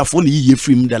Tunisia for ye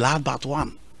free the last but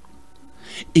one.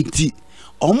 Enti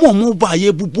omo ba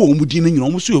ye bubu omo di na nyina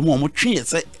omo so omo twe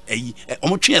se eyi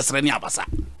omo twe esre ni abasa.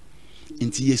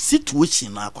 Enti ye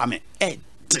situation na Kwame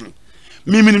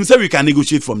me minim say we can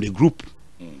negotiate from the group.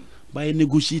 By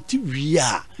negotiating we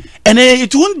are, and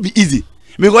it won't be easy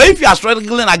because if you are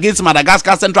struggling against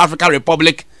Madagascar, Central African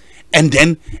Republic, and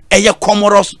then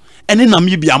Comoros and then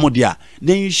Namibia Modia,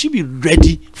 then you should be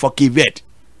ready for Cape Verde.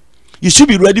 You should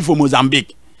be ready for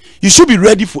Mozambique. You should be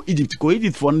ready for Egypt. Because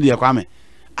Egypt for the Kwame,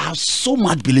 I have so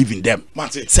much belief in them.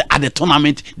 Say at the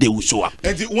tournament they will show up.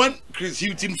 And when Chris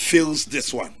Hilton fails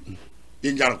this one.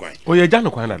 Oh, yeah,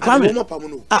 Jano Kwana.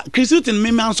 Chris Hilton,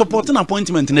 me man supporting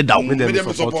appointment in the down. Maybe the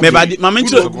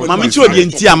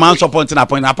man supporting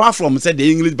appointment. Apart from said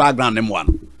the English background, them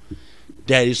one.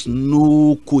 There is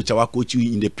no coach our coach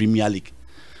in the Premier League.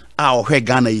 Our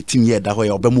Ghana team here that way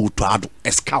Obemu to add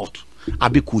a scout. I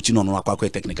be coaching on our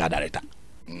technical director.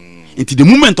 Into the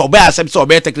moment of bear accepts or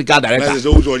bear technical director.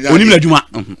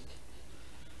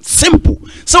 Simple.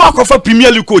 So I call for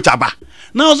Premier League coach aba.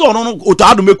 Now so no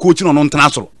Otado make coaching on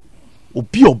international.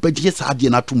 Obi obedi saade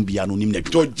na tumbia no nim na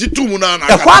to jitu mu na na.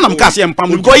 E kwa na mkase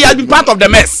empam because he has been part of the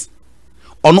mess.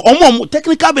 On omo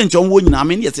technical bench on wo nyina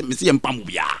me yes me se empam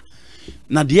bia.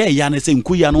 Na de ya na se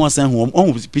nkuya no san ho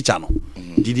on picture no.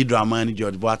 Didi drama ni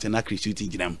George Boateng na Chris Hilton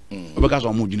ginam. Obeka so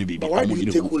omo dwune bibi.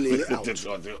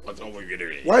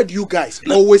 Why do you guys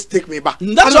always take me back?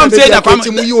 That's what I'm saying.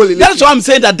 That's what I'm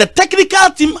saying, that the technical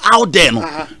team out there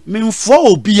no me for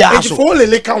obi aso. For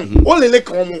lele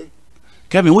kan.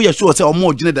 Kevin, we are sure say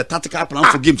omo dwune the tactical plan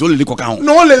for games only ko kan.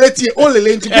 No lele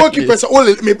into goalkeepers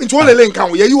into lele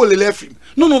kan. Yeah, you lele film.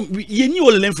 No, you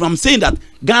knew lele film. I'm saying that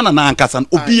Ghana na ankasan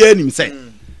obi enim say.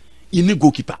 You need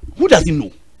goalkeeper. Who does he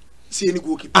know? See any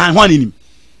goalkeeper. And one in him.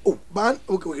 Oh, man,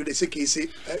 okay, they say Casey.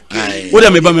 What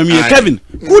am I Kevin?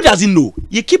 Who does he know?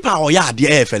 You keep our yard the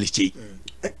AFL.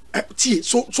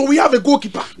 So we have a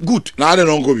goalkeeper. Good. Now they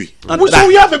don't go be. So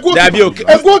we have a goalkeeper. Okay.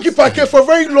 A goalkeeper came for a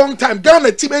very long time.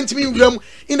 Ghana team in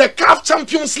the CAF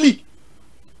Champions League.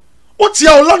 What's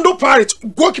your Orlando Pirates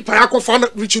goalkeeper? I can find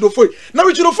Richard Ofoy. Now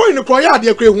Richard Ofoy in the choir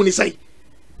they create when he say.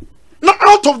 Now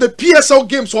out of the PSL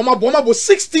games, so my was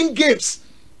 16 games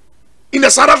in the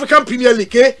South African Premier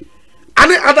League.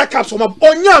 And other caps on a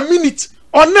minute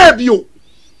on Nebio.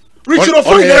 Richard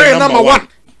Ofoy there number one.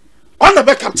 On the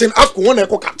back captain, Afcon one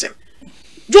echo captain.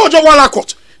 George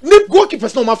Walacott. Nip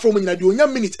goalkeepers no man from in a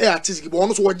minute air artistic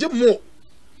bonus or Jim more.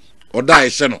 Or die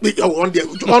channel. On the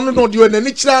on no do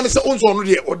any chance on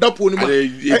or Dapo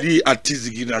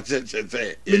artistic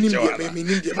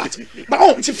but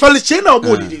oh, it's a Felicina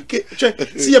body.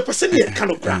 See a person here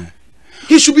kind of ground.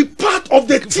 He should be part of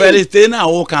the team. Felicina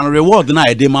or can reward na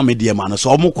a dema media man.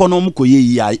 So Mokonomuko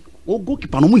ye or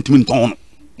goalkeeper no mun ton.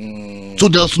 So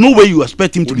there's no way you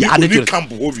expect him to be added to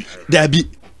there be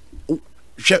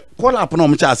call up no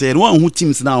mcha say one who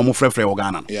teams now mo frefre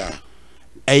Ghana. Yeah.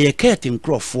 A curtain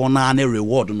crop for na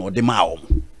reward no de ma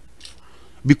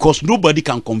because nobody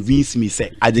can convince me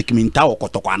say Adekiminta or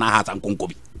Kotokwana has and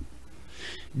Konkobi.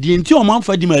 The entire man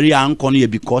for Di Maria Ankon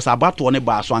because about one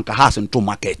bar so anka has into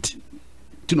market.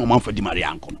 To no man for Di Maria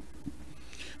Ankon.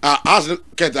 As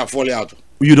Cant fall out.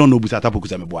 You don't know Busatapu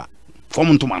Kusameboa.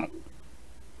 Form to man.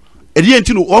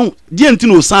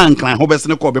 Dientino san clan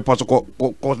hobesne ko be poso ko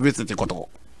visit kotoko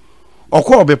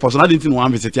okọ be poso na dintino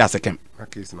wan visit ya second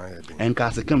en ka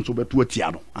second so be to atia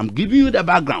no. I'm giving you the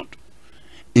background.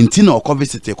 Intino okọ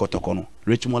visit kotoko no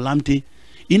Richmond Lamte,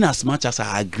 in as much as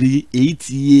I agree 8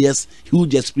 years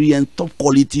huge experience top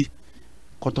quality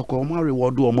kotoko ma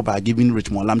reward o mo by giving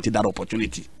Richmond Lamte that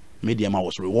opportunity. Mediama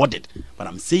was rewarded, but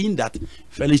I'm saying that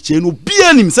Felix Chenu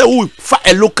bien himself who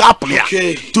a local player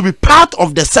to be part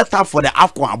of the setup for the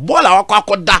Afcon. Bola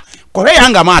wakoda Korea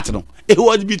younger Martin. It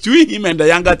was between him and the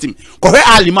younger team. Korea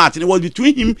Ali Martin. It was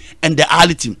between him and the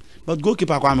early team. But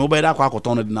goalkeeper Kwame Obeda Kwako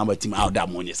turned the number team out that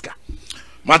Monieska.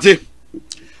 Mate,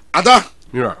 Ada.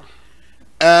 Yeah.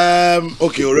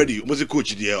 Okay, already. Was a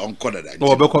coach there on corner.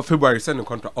 No, because February sending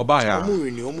contract. Obaya.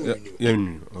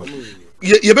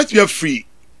 You bet you are free.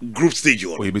 Group stage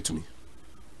or you bet to me.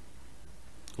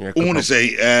 I want to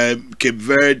say Cape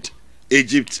Verde,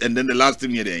 Egypt, and then the last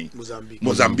team here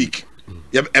Mozambique.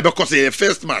 Yeah, because the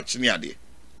first match near there.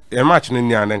 A match in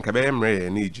India and then Cabe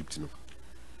in Egypt.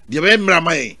 The way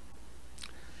Mramai.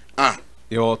 Ah,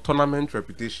 your tournament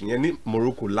reputation. You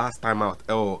Morocco last time out,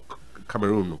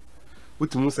 Cameroon.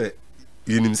 What you say?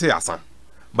 You didn't say Asan.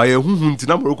 But you who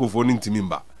Morocco for an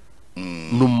intimimba.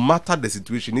 No matter the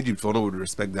situation, Egypt for no would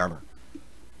respect Ghana.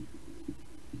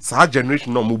 Sa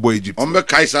generation no mubo Egypt. Ombe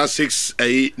Kaiser 6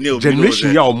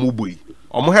 generation ya mubo.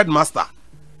 Omo headmaster.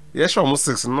 Yes, almost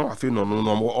 6. No, I feel no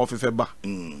off Feba.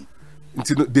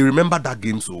 They remember that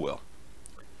game so well.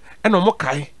 And Omo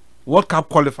Kai World Cup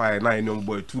qualifier now in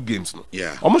boy 2 games no.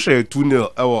 Yeah. Omo share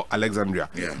 2-0 Alexandria.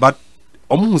 Yeah. But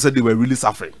Omo said they were really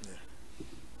suffering.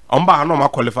 Omba no ma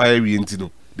qualifier we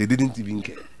no. They didn't even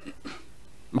care.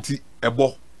 Nti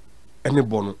ebo any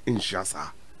bono in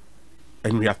Shasa.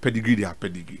 And we have pedigree, they have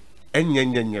pedigree. And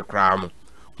yen cram.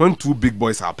 When 2 big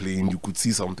boys are playing, you could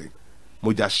see something.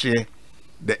 Moja share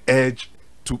the edge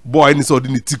to boy any sort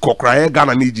of tiko cry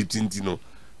Ghana and Egypt intino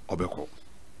obeko.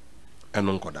 And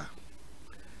unkoda.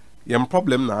 Yem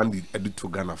problem na andi edit to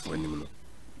Ghana for any no.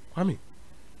 Kwame.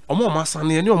 Omo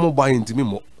masani any omo buy into me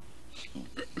mo.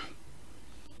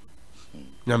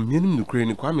 Nyam yenim no kre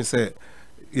ni Kwame say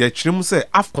ye chirem say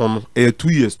Afcon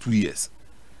 2 years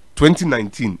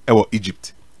 2019 ewo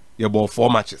Egypt ye ball 4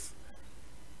 matches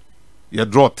ye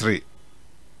draw 3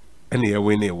 and ye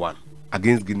win 1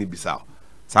 against Guinea Bissau.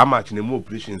 Some match in more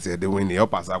operations they win the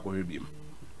pass akwa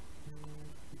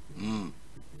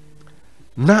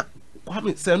na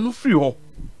Kwame say no free ho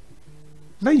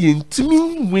na ye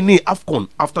ntimi win Afcon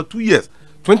after 2 years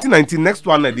 2019 next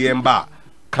one at the Emba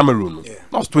Cameroon. Yeah.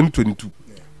 That was 2022.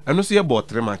 Yeah. And no see about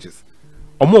 3 matches.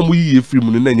 Omo yi free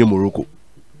mu na nye Morocco.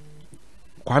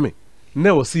 Kwame,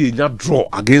 never see a draw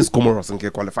against Comoros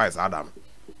and qualifies Adam.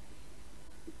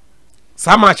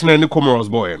 Some match na any Comoros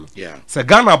boy. Yeah. Say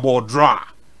Ghana ball draw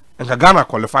and Ghana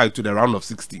qualified to the round of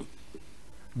 16.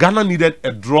 Ghana needed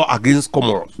a draw against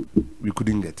Comoros. We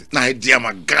couldn't get it. Na idea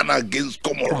ma Ghana against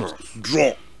Comoros.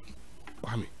 Draw.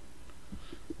 Kwame.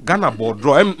 Ghana ball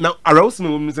draw. Now arouse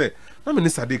me say, na me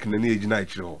Sadiq na age na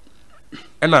ichiro.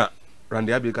 And na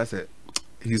Randy Abeka said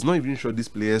he's not even sure these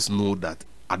players know that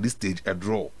at this stage a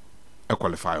draw a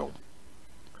qualifier.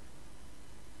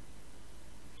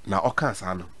 Now okay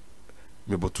sana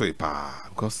me boto pa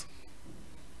because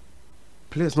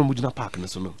players no mujina park na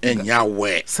so no. Enya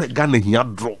we say Ghana here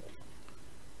draw.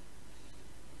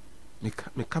 Me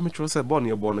come through say born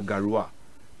here born Garua.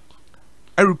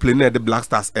 Every player the Black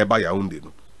Stars eba Yaounde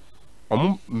no.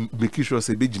 Omo make sure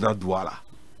say be jina Douala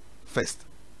first.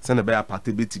 Send a bear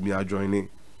party bit me a joining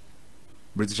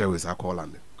British Airways are call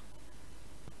London.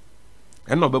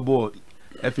 And no bebo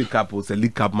FA Cup was a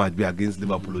League Cup match be against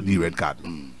Liverpool the red card.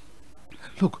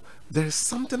 Look, there is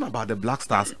something about the Black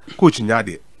Stars coaching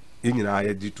Yadi in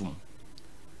G2.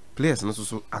 Players and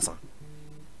so Asa.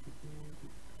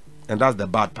 And that's the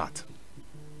bad part.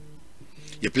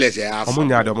 Your players are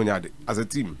as a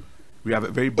team. We have a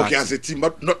very bad okay, as a team,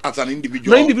 but not as an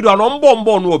individual. No individual,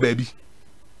 no baby.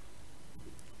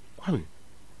 Kwame.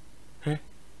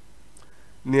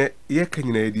 Near ye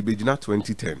Kenya di Bejina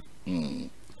 2010.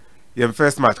 Your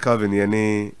first match Calvin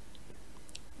ye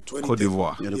Côte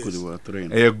d'Ivoire. Côte d'Ivoire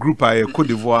 3. A group a Côte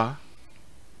d'Ivoire.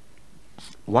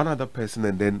 One other person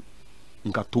and then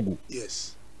Nka Togo.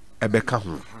 Yes. Ebeka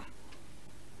hu.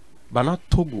 But not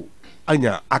Togo.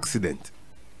 Anya accident.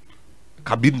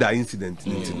 Kabinda incident.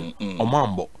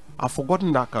 Omambo. I've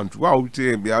forgotten that country. Wow, we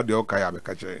say be out the Okaya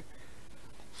Bekache.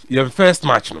 Your first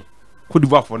match no. Côte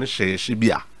d'Ivoire for ne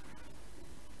shebia.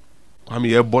 Kwame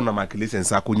ye born na Achilles and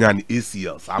Sakunya ni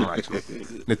ACL sa match.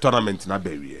 The tournament na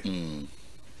bury.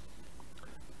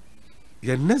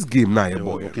 Your next game now, your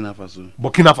boy. Burkina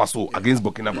Faso against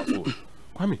Burkina Faso.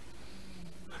 Kwame,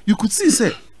 you could see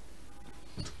say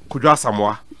Kudra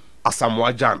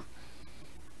Asamoah Jan,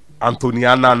 Anthony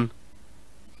Annan,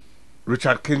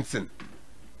 Richard Kingston,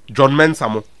 John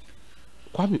Mensamo.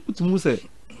 Kwame, utumu say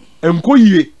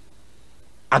Mkoye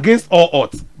against all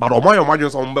odds, but Omayo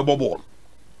Majors on Bebo.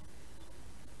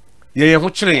 There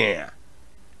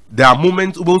are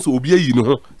moments who be you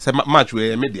know say match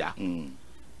where media.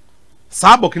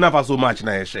 Sa Burkina Faso match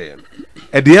na share.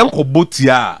 At the end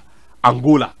Botia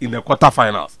Angola in the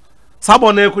quarterfinals.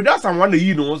 Sabone could just someone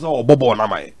you know so Bobo na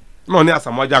mai. No near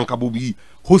Samoa Jankabu be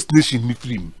host nation ni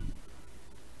film.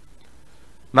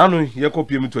 Now no ye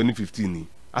copy me 2015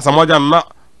 as Samoa na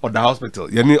or the hospital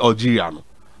yeni Algeria no.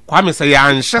 Kwame say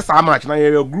ya nhye sa match na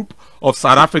your group of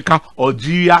South Africa,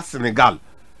 Algeria, Senegal.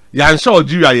 Ya nhye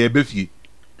Algeria ye befie.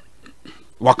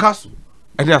 Wakaso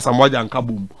eni Samoa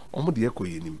Jankabu omo de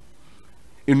ekoye nim.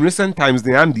 In recent times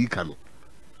the Andy Kano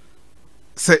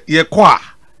say ye kwa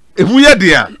emuye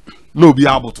dia no be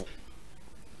able to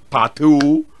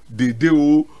parteo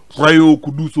dedeo kwayo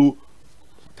kuduso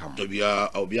tam.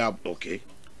 Okay.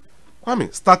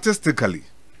 Kwame, statistically,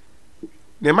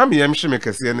 ne mami yemshi me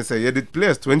kese ne say ye did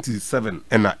players 27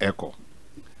 na echo.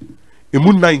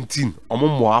 Emu 19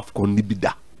 omo mo Afcon ni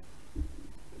bida.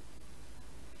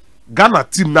 Ghana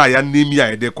team na ya name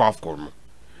ya ede kwa Afcon.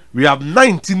 We have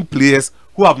 19 players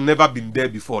who have never been there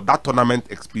before. That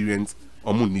tournament experience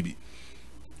omo nibi.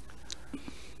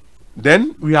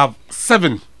 Then we have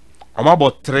 7.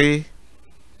 About 3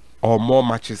 or more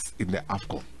matches in the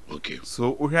Afcon. Okay.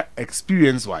 So we have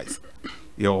experience wise,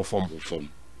 you're from.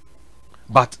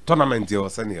 But tournament you're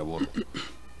sending a ball.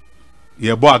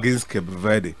 You're against Cape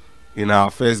Verde in our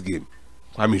first game.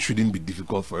 I mean, it shouldn't be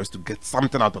difficult for us to get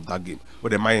something out of that game.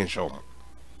 But the Mayan show.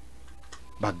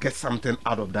 But get something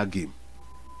out of that game.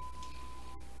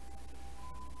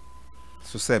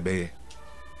 So say be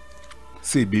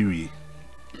so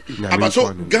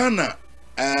Ghana,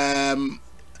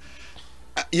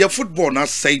 your football now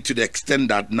say to the extent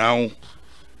that now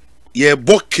your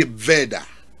Cape Verde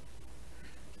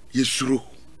is through.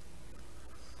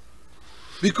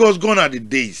 Because gone are the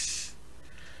days.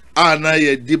 Now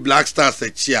the Black Stars say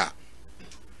cheer.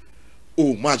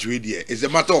 Oh, much with you. It's a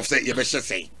matter of say you better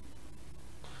say.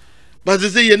 But they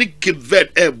say you need Cape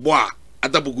Verde boy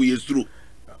atabuku is through.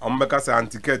 Ombeka say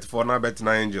antiquette for na bet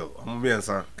na Angel.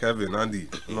 Omubiensa Kevin Andy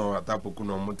no atapoku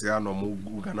no mutia no mu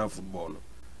Ghana football no.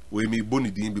 We me boni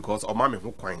din because o ma me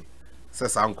ho kwan. Say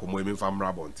san komo e me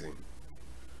famra bonten.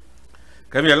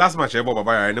 Kevin last match e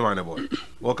baba ya anyone e boy.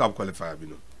 World Cup qualifier bi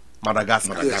no.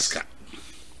 Madagascar.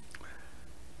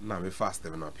 Na me fast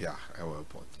even up here e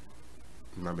airport.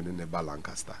 Na me ne ba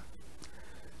Lancaster.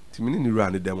 Timini ni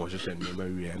run dem o hwehwe ne ma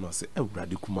wie no say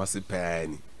Ewurade Kumasi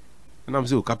pani. Na me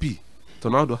say o kapi.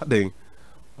 Tonaldo had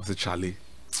was a Charlie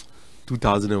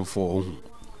 2004.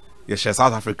 You share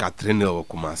South Africa 3-0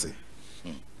 Kumasi.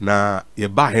 Na ye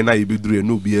ba he na ye be duru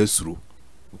no be esuru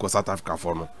because South Africa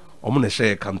for no. Omo na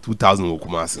share Cant 2000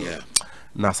 Kumasi.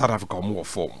 Na South Africa omo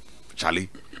form Charlie.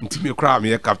 Ntimi kra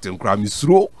me captain kra me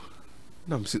suro.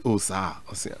 Na me say oh sir,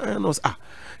 I say no sir.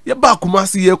 Ye ba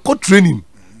Kumasi ye co training.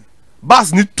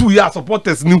 Bas ni 2 years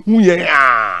supporters ni hu ye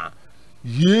ya.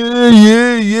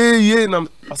 Yeah. Na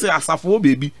I say asafo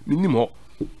baby, minimum.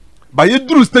 But you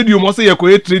do stadium, I say you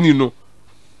go training no.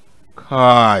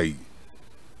 Kai.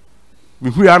 Me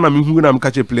hu ya na me hu na me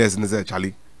catch players ne say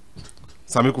Charlie.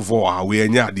 Sami ko for we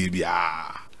anya de bia.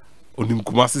 Onim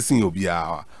Kumasi sin obi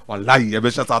a. Wallahi e be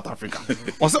South Africa.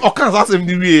 O say o kan say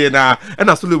me wie na e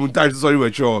na Solomon Tari sorry we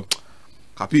cho.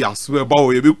 Kapi aswe ba o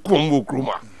ye be kom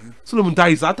kroma. Solomon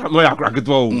Tari sa ta no ya kraketo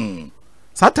o.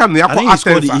 Satan he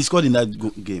scored in that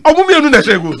game. Oh, me no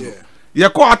share go. Ye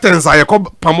call Athens, ye call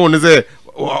Pamon say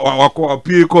wa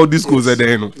PA call disco ze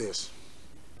dey no. Yes.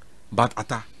 But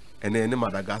ata ene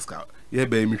Madagascar, ye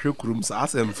be mi hwe kurum sa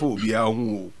asem fo obi a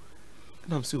hu.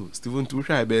 Na am say Steven to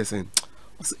hwe be say.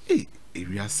 I say eh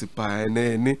area sipa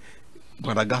ene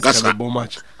Madagascar be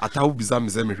match. Ata u biza me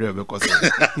say me hwe because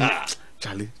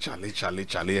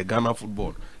Charlie Ghana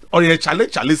football. Or ye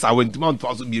Charlie sa when man to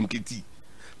also BMKT.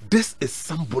 This is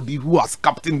somebody who has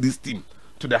captained this team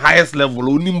to the highest level.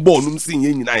 Onim ball num sin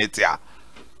yen nyina yetia.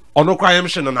 Ono kwa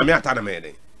yemhye no na me ata na me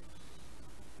den.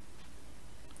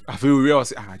 Afi we o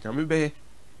say nyame be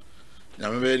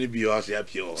ni bi o say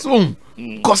apio. So,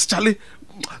 cause Charlie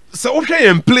say o hwe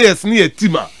yen players ni a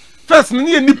team a. First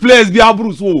ni players bi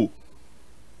aburu so.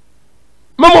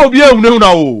 Mama obi ehunu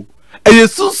na o. Eye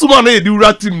sunsuma na ye di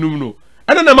wura team num no.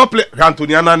 Ene na ma play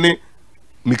Anthony Anane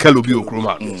Mikel Obi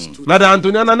Okroma. Na da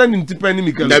Antonio na ni ntipeni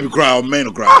Mikel. Na bi cry o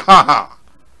men cry.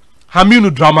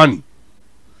 Haminu Dramani.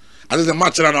 As the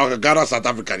match na Ghana South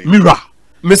Africa. Mira.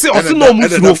 Me say osi no omu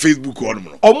suro Facebook on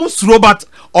mo. Omu suro but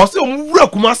osi omu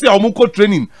wura Kumasi a omu ko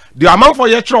training. The amount for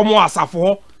ye tro omu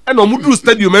asafo e na omu do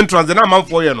stadium entrance na amount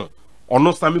for ye no.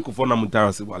 Ono Sami Kufo na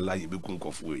mutara se wallahi be kun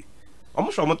kofu we.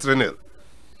 Omu sho omu trainer.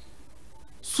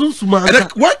 Sunsuma.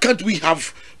 Why can't we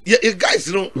have guys,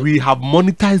 you know, we have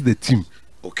monetized the team.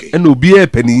 Okay. And be a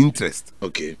penny interest.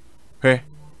 Okay. Hey.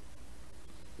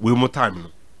 We more time no.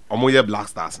 Omo ye Black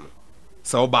Stars no.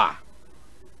 So ba.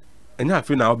 Enya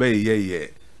afi na obey ye.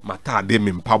 Mata de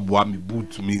me mpaboa me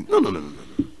boot me. No.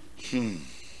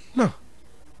 No.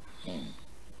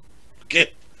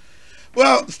 Okay.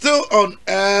 Well, still on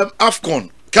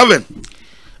Afcon. Kevin.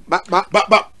 But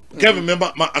Kevin,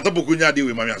 remember my atabukunya dey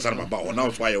with mama asana ba. Now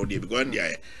why you dey because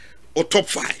dey o top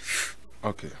 5.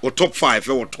 Okay. Or top 5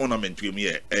 for tournament we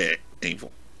me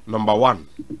info. Number 1.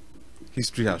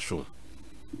 History has shown.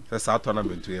 First our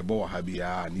tournament we ebo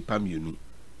habia nipa mienu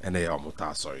and they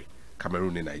are sorry.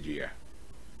 Cameroon and Nigeria.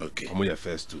 Okay. Omo your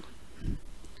first 2.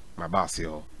 My boss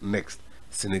here next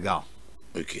Senegal.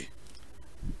 Okay.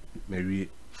 Maybe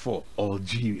 4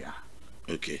 Algeria.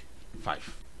 Okay.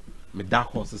 5. My dark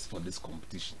horses for this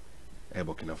competition.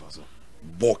 Burkina Faso.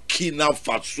 Burkina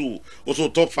Faso. Also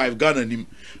top 5 Ghana nim.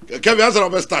 Can we answer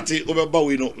about starting over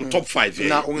we know top 5 here.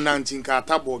 Na 19 ka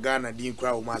tabo Ghana din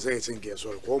kra o ma say think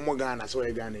sorry. Ko mo Ghana so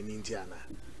Ghana ni ntiana.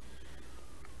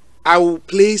 I will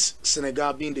place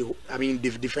Senegal being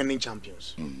the defending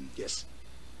champions. Yes.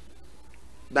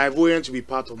 The Ivorians to be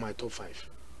part of my top 5.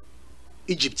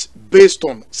 Egypt, based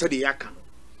on said the Yakan.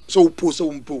 So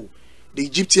the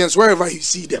Egyptians, wherever you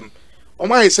see them,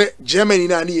 Oma say Germany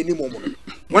na any moment.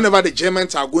 Whenever the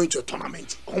Germans are going to a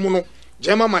tournament,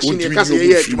 German machine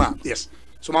yes.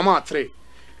 So mama 3.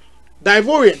 The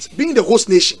Ivorians being the host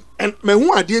nation, and me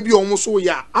who are be almost so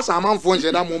yeah, as a man for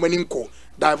that moment in call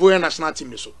the Ivorian national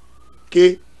team so.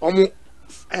 Okay,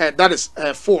 that is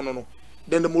 4 no.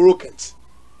 Then the Moroccans.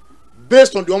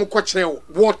 Based on the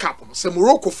World Cup, say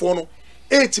Morocco for no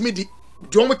 8 me the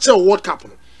World Cup.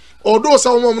 Although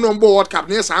some on World Cup,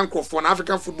 there's anchor for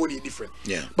African football is different.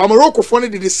 Yeah. But Morocco for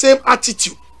the same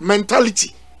attitude,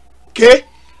 mentality. Okay,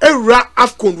 every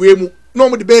Afcon we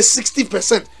normally the best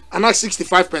 60% and not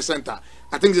 65%.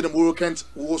 I think that the Moroccans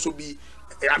will also be,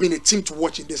 a team to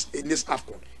watch in this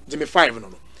Afcon. Jimmy 5 no.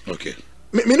 Okay.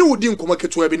 Me no wouldn't come to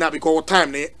webinar because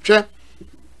time ne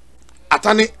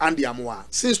Atane and the Amoa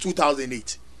since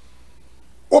 2008.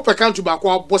 Open country back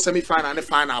boss semi-final and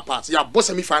final parts. Yeah, boss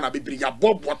semi-final be ya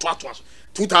Bob what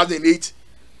 2008,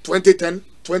 2010,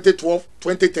 2012,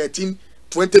 2013,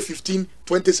 2015,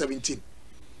 2017.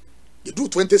 You do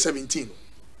 2017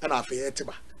 and I feel it.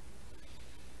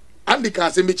 And the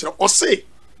can say me or say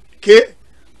okay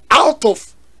out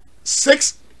of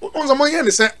 6 on the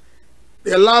money say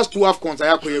the last 2 Afcons I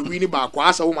have winning back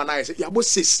as a woman I say yeah both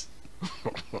 6.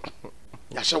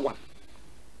 Yasha 1.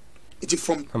 It is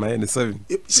from. Am I in the 7?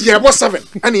 Yeah, about 7.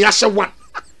 And Yasha 1.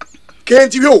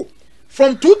 Can't you?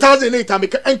 From 2008,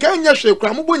 and can you show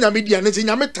Kramubonia media and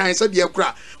Yami time said the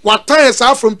Accra. What times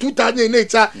are from 2008,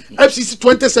 FCC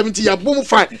 2017, ya boom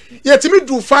fine. Yet me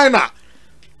do final.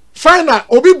 Final,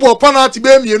 Obi Bopana to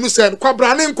be me, and said,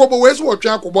 Quabranin Kobo West or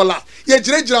Chacobola. Yet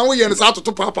General Way and out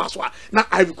to Papa. Now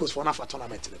I because for a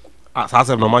tournament. As I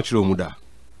have no much muda.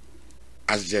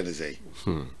 As Jenny say.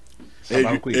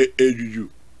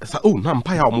 Oh,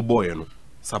 Nampire or boy, no.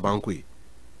 Sabankwe.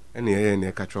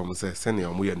 Any catch on say, send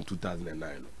your way in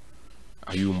 2009.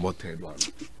 Are you motted one?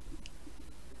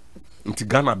 Into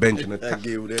Ghana bench and I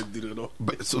gave that.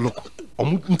 But so look,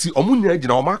 Omunia,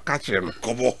 you my catcher,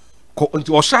 Cobo.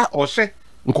 Into Osha or say,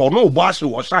 no bash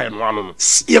or shy and one.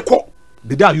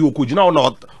 The day you could not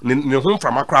home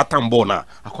from Accra Tambona,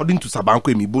 according to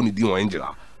Sabankwe, me boni dio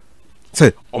Angela.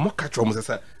 Say, Omo catch on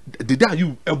say. The day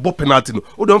you a ball penalty no,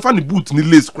 oh don't find the boot ni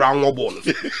lace crown or ball.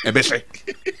 Ebeshe.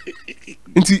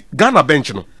 Inti Ghana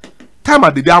bench no. Time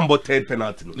at the damn ball 3rd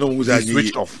penalty no. No, was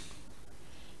switched off.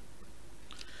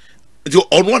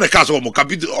 On one cast or more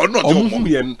capital or not.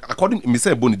 According to me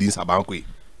say Boni din Sabankwe.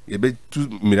 You be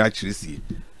 2 miraculous see.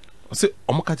 I say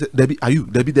Omo catch Debbie are you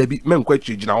Debbie men quite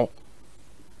change now.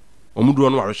 Omo do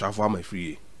no rush for my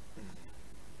free.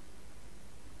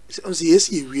 Yes,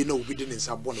 we know we didn't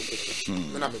have one.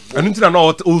 And into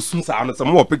not all soon some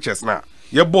more pictures now.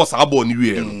 Your boss are born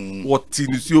you what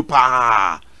is your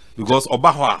pa because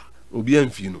Obaha will be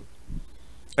enfino.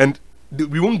 And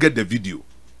we won't get the video,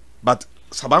 but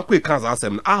Sabankwe can't ask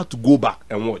them how to go back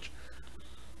and watch.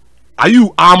 Are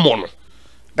you Amon?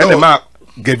 And the man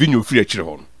giving you free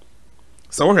children.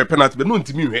 So what penalty, but no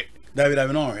to me.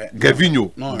 David, no.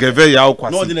 Gavinho, Gave Yao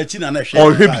Kwasi. No, the China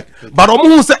or him. But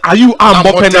Omo say, are you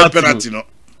penalty? No.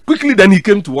 Quickly, then he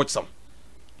came to watch some.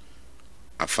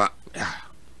 Afa.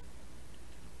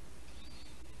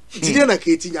 Today na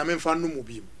Katie, Yamen fan no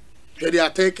mobile. They are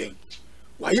taking.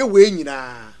 Why you weighing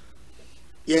na?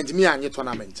 You and me and your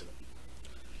tournament.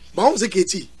 Bounce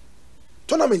Katie.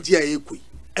 Tournament here, equi.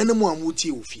 Any more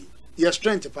muti ufi. Your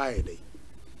strength to fire day.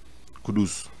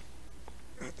 Kudus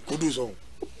on.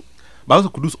 But also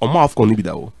Kudus or more Afcon be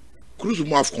that. Kudus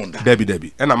more Afcon.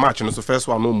 Debbie. And a match and the first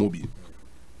one no mobile.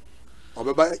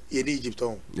 Or by Egypt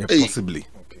on. Yeah, possibly.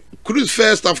 Okay. Kudus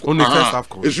first Afcon. Only first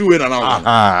Afcon. Is you win an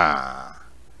hour.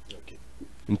 Okay.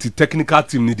 Into technical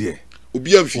team need there.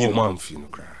 Obi amfino. Man fino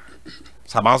cry.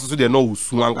 Sabanso so they know who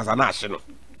swung as a national.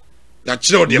 That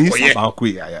chiro dey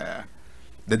koye. Yeah.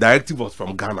 The directive was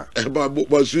from Ghana.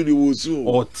 But surely was so.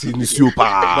 Oh, Tinisio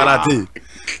pa. Barate.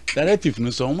 Directive no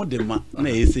so mo de ma na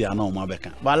esi ana o ma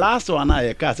beka. But last one na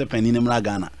ye ka se pani nim la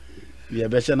Ghana. We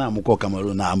be she na mo ko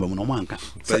Cameroon na ambam no manka.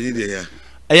 Pani de ya.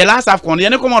 E last Afcon ye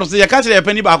ne komoro se ye ka se ye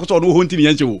pani ba ko so no ho ntimi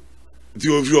ye nche wo. the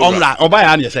ovio omra oba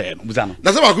ya na say no buza no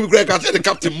na say ba ku kura ka say the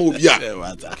captain mo bia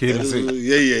ke me say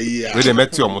yeah we dey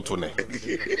met your moto ne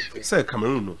say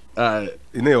Cameroon no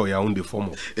ina yo ya on the form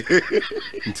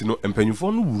nti no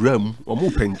empanyufo no wura mu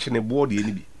omo penche ne board ye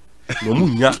ni bi no mu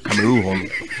nya Cameroon ho no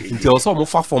nti o so mo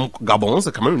fa form Gabon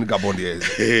say Cameroon Gabon dey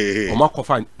o ma ko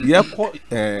fa ye ko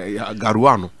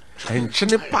Garoua no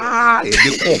enchene pa ye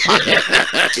de ko pa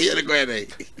ye de go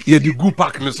ye di go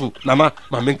park ne so na ma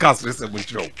men cast rese mo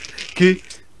chiro ke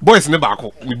boys ne ba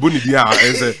ko mi boni dia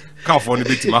say ka for ne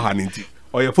beti ma ha ne nti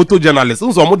o ye photo journalist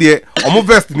nso mo de omo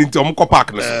vest ni nti omo ko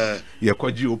park ne so ye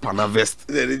kwaji o pana vest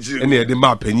ene ye de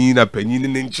ma panyin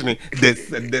ne nchene de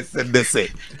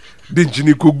de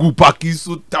njini ko gu park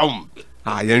iso town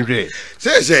ye nhwe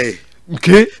say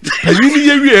ke panyin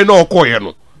ye wie na okoye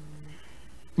no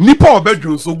nipa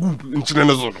obedwun so gu nchene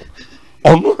ne so no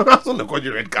ono so na kwaji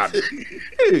red card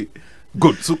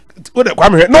good so what the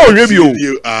kwame no hwe bi o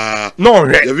no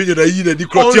hwe the video na yi na di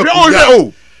crotty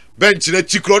o bench na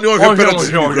chikro ni o hwe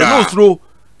penalty no throw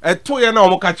eto ye na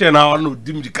omo ka che na no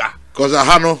dimdika cause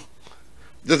aha no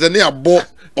there's any abo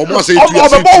omo say two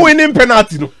omo winning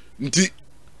penalty no nti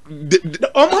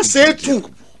omo say two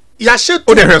ya she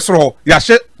o de hwesoro ya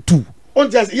she two on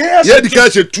just yes yeah the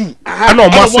cash two and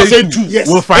omo say two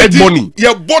will find money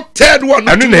you bought third one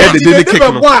and in the head the kick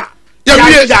no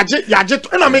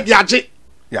yaje and I make yaje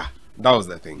yeah that was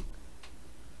the thing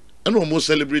and almost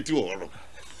celebrate you all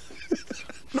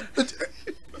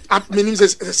at meaning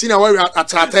senior where at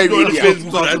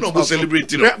Facebook and almost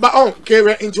celebrate but okay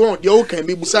we into one the o can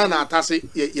be busa na atase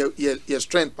your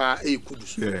strength pa e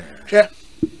kudus yeah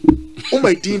o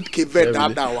my team ke vet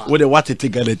that wa we the what it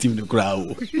take the team the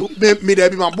crowd me there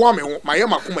be my boy me my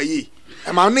makoma yi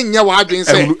e ma no nya wa adwen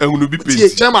say ehunu bi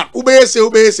page chairman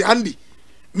ubeyese Andy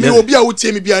me obi a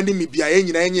wutie me bia ndi me bia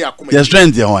enyina enye akoma your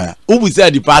strength ye ho ya ubu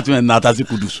say department na atase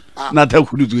kudus na ta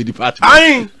kudus we department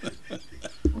ayin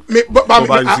me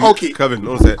okay Kevin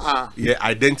no say your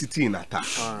identity in attack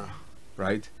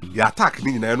right the attack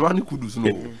ni na no ani kudus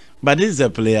no but this is a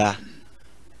player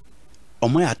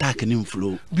omo attack ni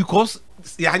flow because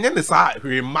ya anya ne sa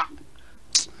hwema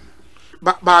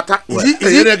but is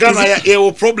it Ghana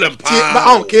ya problem pa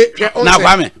but okay na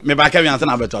kwa me ba Kevin answer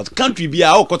na beto country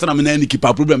bia o koto na me na ni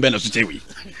keeper problem be na so chewi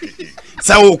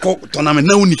say o ko to na me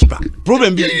na uni keeper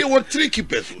problem be you want three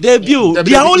keepers they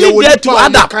are only there to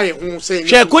adapt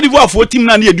share Cote d'Ivoire for team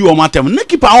na e di o matem na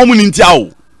keeper o mu ni ntia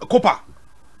o Copa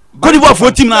Cote d'Ivoire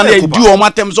for team na e di o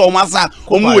matem so o masa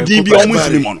o mu odi bi o mu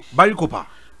firi mo no bari Copa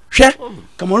hwe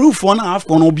Cameroon for na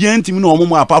Afcon obi antim na o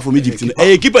mu apart from Egypt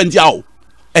e keeper ntia o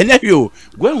enya yo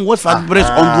when what fast break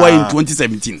on do in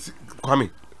 2017 Kwame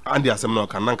and the assembly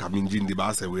kan nan ka minji ndi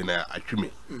ba say we na atwime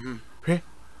hwe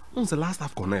on the last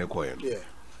Afcon na e koye no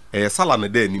yeah sala na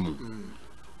da animu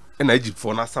e na Egypt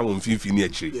for na sa won finfini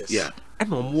akire yeah e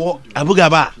no mo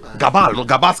Abugaba no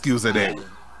Gaba skills there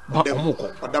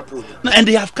and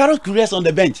they have carrot curious on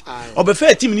the bench obe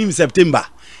fair team in September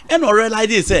and or realize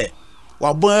they say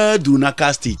wa do na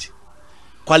cast stage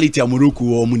quality Morocco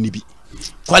o mu nibi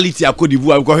quality a Cote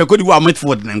d'Ivoire because Cote d'Ivoire met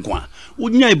forward nko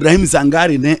unya Ibrahim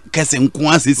Sangare ne kese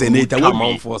nko asese na ita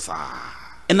we force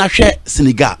and ahwe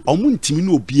Senegal omu ntimi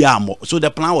na obi amo so the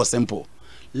plan was simple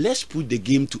let's put the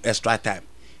game to extra time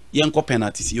yenko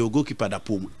penalties your goalkeeper da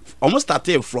pom almost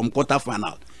started from quarter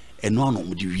final and no no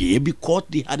di wie because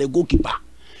they had a goalkeeper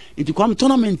it come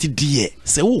tournament die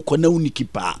se wo ko na uni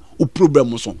keeper o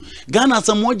problem so Ghana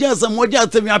samoja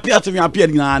apia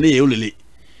na na e olele.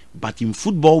 But in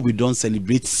football, we don't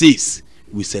celebrate saves,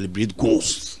 we celebrate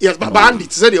goals. Yes, but Andy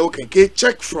said okay,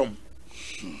 check from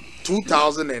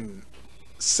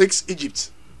 2006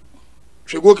 Egypt.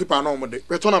 She goalkeeper no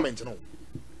the tournament no.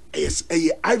 Yes,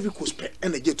 Ivory Coast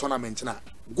and the tournament na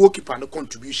goalkeeper no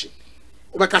contribution.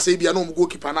 Obaka say bia no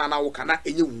goalkeeper na wo kana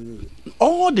enye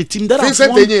all the team that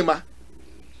Vincent Enyema.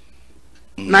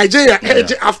 Nigeria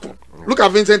Afcon. Look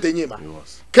at Vincent Enyema.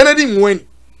 Kennedy win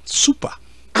super.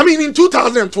 I mean, in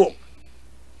 2012,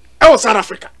 I was South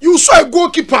Africa. You saw a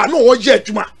goalkeeper, no, what yet,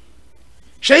 Juma.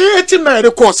 She 18 na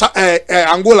record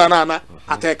Angola na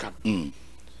attack.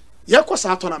 Yeah, cause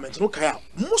our tournament, no kaya.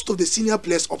 Most of the senior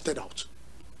players opted out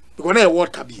because na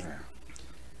World Cup here.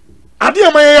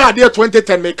 Adia my idea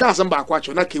 2010 make us back watch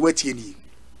na kiweti ni.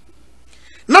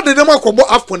 Na the demo ko bo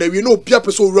Afcon we know bia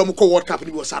person ram ko World Cup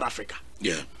ni was South Africa.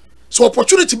 Yeah. So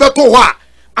opportunity beto ho a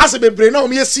as a baby now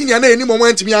me senior na any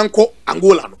moment me anko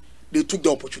Angola no they took the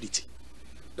opportunity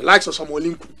the likes of Samuel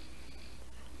Linku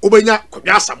obenya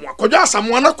Kodwa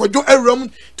Samoa na Kodwo awram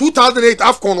 2008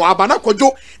 Afcon wa aba na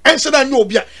Kodwo enhyeda nya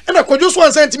obia na Kodwo so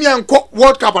ansent me anko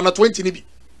World Cup na 20 ni bi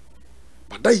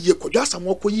but that year Kodwa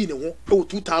Samoa ko yi ne ho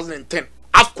 2010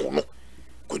 Afcon no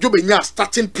Jobenya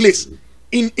starting place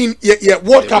in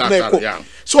World Cup na.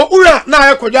 So ura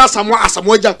na Kojo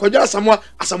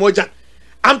Asamoah.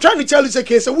 I'm trying to tell you say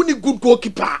case we need good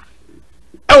goalkeeper.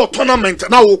 Our tournament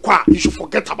now you should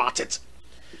forget about it.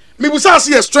 Me busa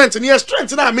see a strength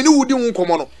na me ni wudi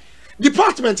unkomo no.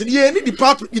 Department the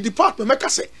department make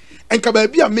say enka ba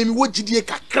bia me wo gidie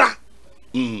kakra.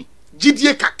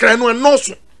 Gidie kakra no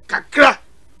enoso kakra.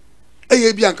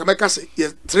 Eye bia enka make say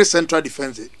 3 central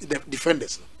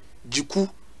defenders. Jiku,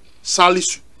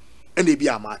 Salisu, and Ebi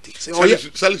Amati.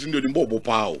 Salisu ndo ni bobo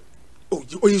pa. Oh,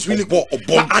 he's really good.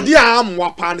 Adi am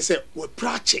wapa and say we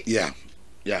prache. Yeah.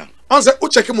 On say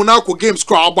check him now games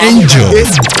crowd about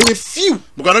a few.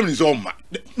 Mugana is on.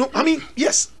 No, I mean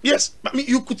yes. I mean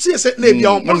you could see say maybe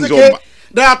on.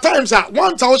 There are times that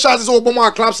 1,000 shots is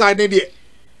Obama club side there.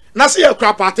 Na see a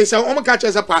crap party say Omo catch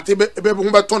as a party be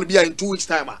turn be in 2 weeks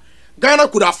time. Ghana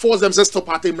could have forced themselves to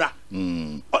party mra.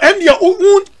 And your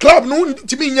own club no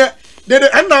to me they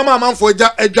end na man for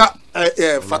Eja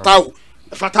Fatau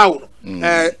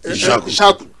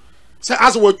Shaku. Say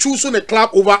as we choosing a club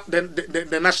over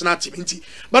the national team.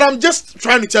 But I'm just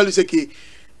trying to tell you say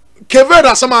Kevin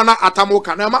as man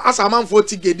Atamoka na as a man for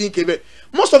Tigedin Kevin.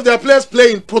 Most of their players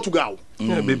play in Portugal.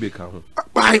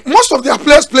 Most of their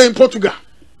players play in Portugal.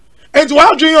 And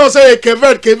while you say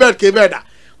Kevin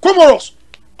Comoros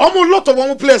almost lot of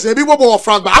one players and people of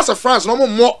France, but as a France, no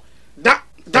more that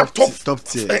top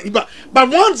tier. But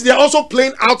once they are also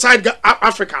playing outside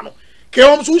Africa, no.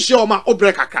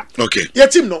 Okay. Your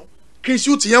team no. Chris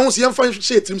you young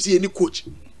team see any coach.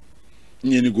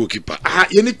 Any goalkeeper.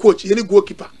 Any coach, any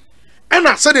goalkeeper. And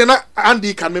I said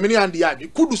Andy can me Andy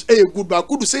Kudus a good but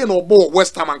Kudus say no ball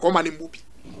West Ham and come and movie.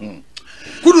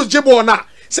 Kudus jebo na.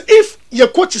 So if your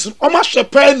coach is almost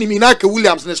shepherd ni Minaka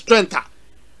Williams in strength.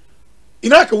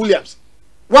 Inaka Williams.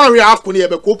 One real Afcon here,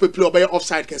 but cope play by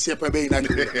offside can see a pebe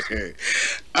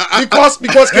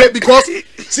because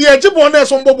see a job on there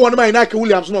some bobo on my Inaka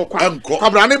Williams no kwa.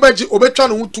 Kabrane baji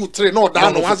obetran 1 2 3 no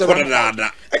down no has a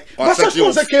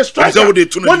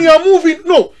when you are moving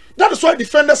no that is why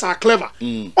defenders are clever.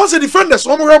 Also defenders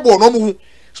no more ball no move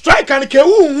strike and ke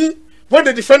when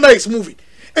the defender is moving.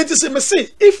 And to say me say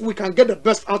if we can get the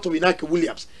best out of Inaka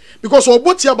Williams because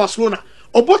Obotia Barcelona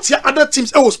Obotia other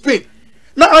teams was Spain.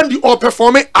 Now Andy all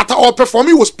performing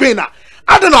was Spain.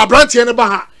 I don't know Branty and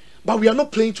Baha, but we are not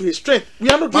playing to his strength. We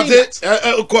are not doing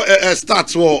that.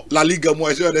 Starts for La Liga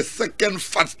more the second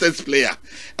fastest player.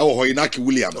 Inaki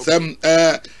Williams.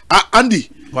 Andy.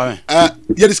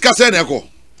 You discuss any echo.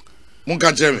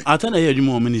 Munka Jeremy. I tell you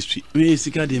more ministry. Me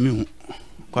sika de me hu.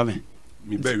 Kwame.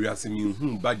 Me be we ask me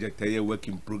budget work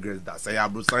in progress that say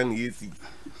abro sign AC.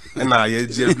 And I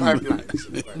the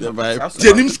vibe.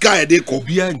 Jenim sky dey ko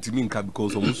bia ntimi nka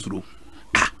because of suro.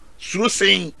 Suro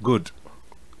saying good.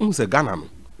 Say Ghana no.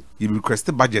 You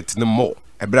request budget no more.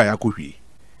 Ebra ya ko hwie.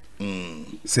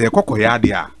 Say kokoya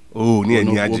de a. Oh, ni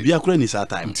ani age. Obi akura ni sa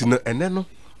time. Ntino ene no.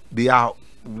 They are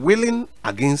willing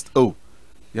against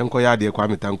yanko ya de kwa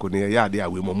metanko ne ya de a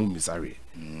we momu misare.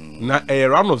 Na a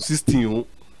round of 16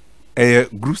 a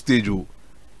group stage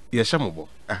ye shamobo.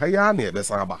 Ya na e be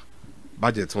san ba.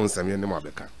 Budget on some year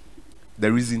abeka.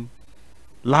 The reason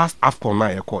last Afcon na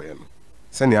ye call no.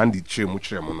 Send Andy Chemu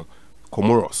no.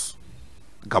 Comoros,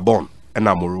 Gabon, and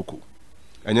Morocco.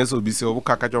 And yes, we say we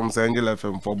kaka jom say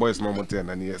Angeltv for boys no more ten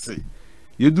and say.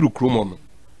 You do Chromon.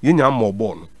 You nya more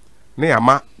born. Na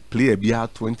ama play bia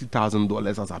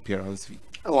 $20,000 as appearance fee.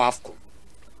 Oh Afcon.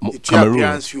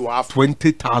 Appearance fee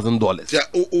 $20,000. Yeah,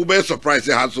 o be surprise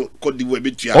has Cote d'Ivoire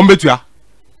betua. On betua.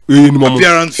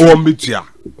 Appearance on betua.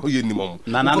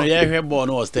 Na no ye hwe ball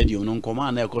no stadium no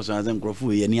nkoma na ekoso azem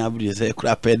krofo ye ni abri say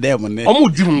kura pedem ne omo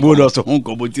di mbo so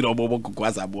nko botiri obobo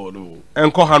kwasa ball no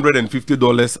enko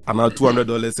 $150 and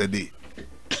 $200 a day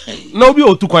na obi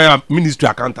otukwa ya ministry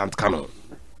accountant kano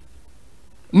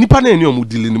nipa na eni omo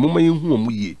dile ni mo ma yehu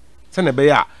omo ye se na be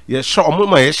ya ye sha omo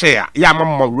ma ye sha ya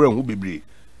mama wura hu bebre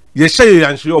ye sha ye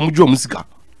yanhwe omo ju omo sika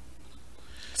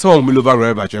so omo lova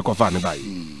reba che kofa ne bai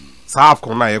sa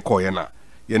Afcon na ye ko ye na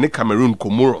Yeni Cameroon,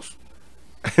 Comoros,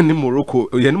 any Morocco,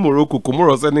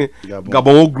 Comoros, any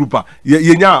Gabon group.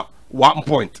 Yenya 1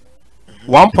 point.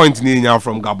 1 point Yenya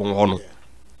from Gabon Hono.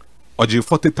 Or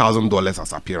 $40,000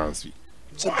 as appearance fee.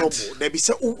 There be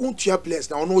say two players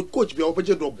now. No coach be over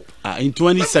double. In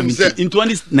 2017, in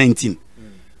 2019,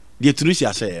 the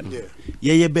Tunisia said,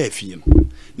 "Yeah, be fee."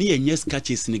 Ni yes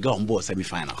catches ni ga on board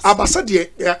semi-finals. Abasa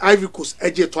the Ivory Coast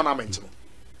AJ tournament.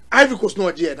 Ivory Coast no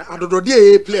je na adodo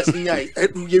de players ni nyai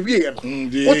ye wie no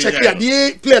o check ya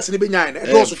de players ni be nyai na e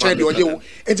do so check de oje wo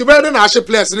enti be na ahye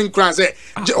players ni nkran say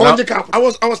onje cap. I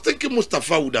was thinking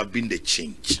Mustafa would have been the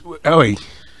change. Oh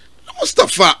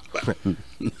Mustafa.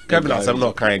 Kevin asem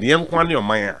no kind. Yem kwan your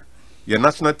man. Your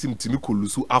national team timi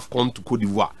kolusu Afcon to Cote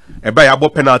d'Ivoire. Eba ya bo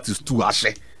penalties 2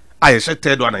 ahye. Aye she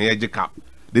third one and ye cap.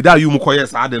 The day you mu koye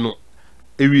sa de no.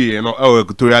 Ewie no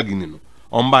Equatorial Guinea no.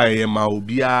 Omba ye ma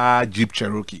obia Jeep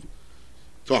Cherokee.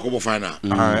 So akobo final.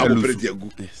 Abo pretty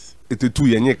good. Yes. It two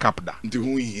yenye cap da. Nti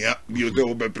hu hia bi o de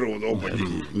o be pro o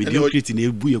body. Mediocrity na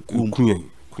ebu ekum.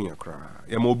 Kunya kra.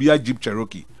 Ye ma obia Jeep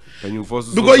Cherokee. And you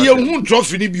force because you hu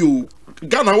trophy ni bi o.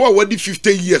 Ghana wa wadi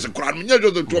 50 years kra. Me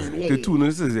just the trophy. The two no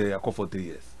this is a 40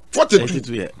 years.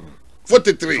 42 yeah.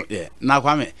 43. Yeah. Na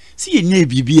kwame. See ye nye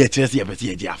bibi e chese ye beti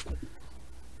ye di Afcon.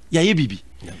 Ya ye bibi.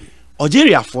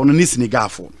 Algeria for no ni Senegal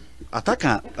for.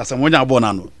 Ataka asamonya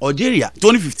abona no. Algeria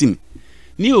 2015.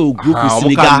 Ni o group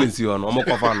Senegal. Omo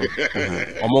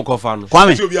kofa no.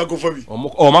 Kwame.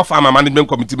 Omo farmer management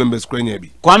committee members kwenya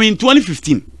bi. Kwame in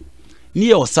 2015.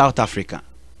 Ni o South Africa,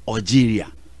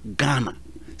 Algeria, Ghana,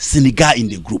 Senegal in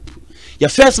the group. Your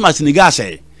first match Senegal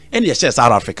share, and your share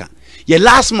South Africa. Your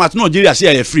last match no Algeria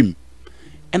share your free.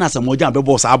 And as a moja be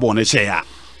boss abo on share.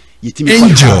 Your team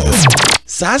Angel.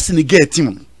 Sa Senegal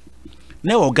team.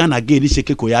 Na o Ghana game ni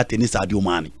sheke koya tennis Sadio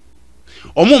Mane.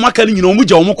 Omo makani nyina omo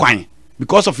ja omo kwan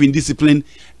because of indiscipline.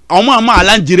 Omo ama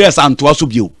Algeria santo so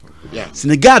bio. Yeah.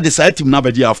 Senegal decide team na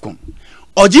be di Afcon.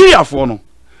 Algeria for no.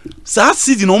 Sa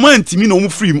season omo antimi na omo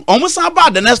free. Omo sa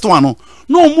ba the next one no.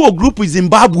 No more group is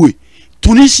Zimbabwe,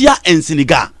 Tunisia and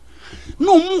Senegal.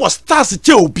 No more stars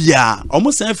che obia.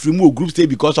 Omo say free more group stay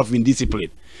because of indiscipline.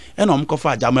 And omo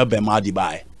kofa Jamal Bemadi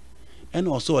buy. And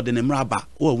also the Nemraba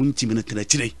or win team in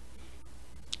the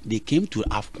they came to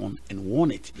Afcon and won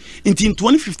it. In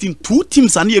 2015, 2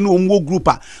 teams and no more group.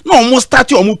 No almost start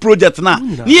your project now.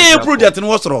 Yeah, project and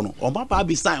what's wrong. Or Papa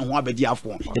be signed one by the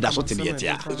Afcon. That's what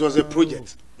it was a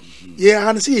project. Yeah,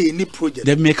 and see any project.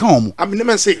 They may come. I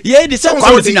mean, say, yeah, the same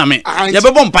quality. I mean, yeah,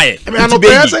 but bumpire. I mean, I know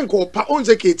person call on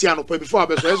the Katiano before I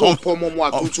was on poor Momo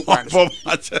to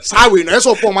Sawi, that's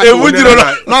all for my. No,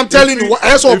 I'm telling you,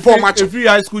 that's all for much. Free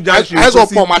high school judge, that's all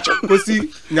for much.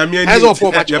 That's all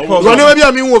for much. Maybe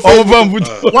I mean,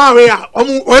 one way,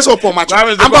 that's all for much.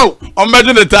 Imagine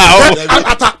the town.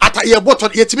 At your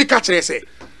bottom, yet to be catcher, say,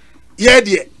 yeah,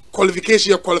 dear,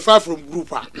 qualification, you qualify from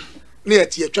group. Near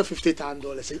tier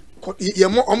 $50,000. You're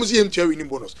more almost winning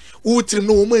bonus. Who trim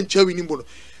no woman winning bonus.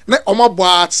 Net on my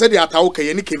board said the Ataoka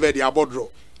and Kivedi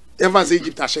abodro. Evans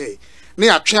Egypt Ashe.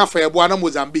 Near transfer Buana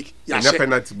Mozambique. Yes,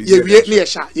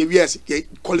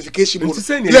 qualification bonus.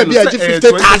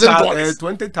 $50,000.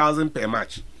 20,000 per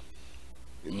match.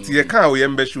 Tia can we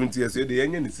ambition to say the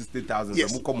Indian is 60,000.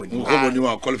 Yes,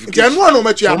 qualification. No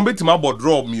match. I'm betting my board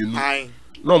draw me.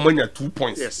 No money at 2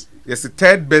 points. Yes. Yes, the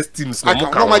third best teams.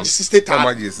 How much is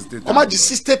 60,000? How much is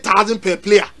 60,000 per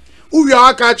player? Who you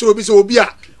are catching Obia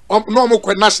normal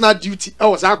national duty. I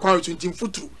was acquiring team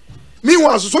foot through.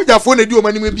 Meanwhile, soldier phone a do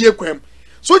money may be a crime.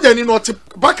 Soldier need not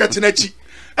back at Nechi.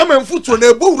 I'm in foot to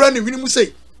a bull running. We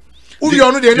say, who you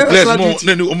are not the national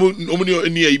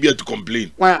duty to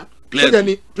complain. Why?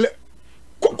 Complaining.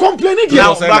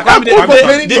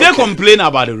 Did they complain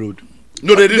about the road?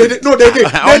 No, they did. They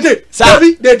did.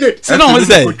 They did. So no one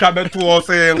say. No,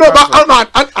 but I'm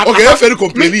not. Okay, FN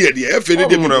complain here.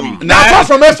 FN. Now, apart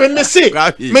from FN,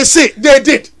 Messi, they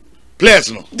did.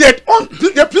 Players no.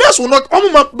 The players will not.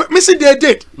 Messi, they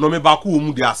did. No, me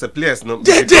baku they as a players no.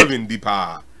 They did.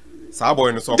 Deeper. Sabo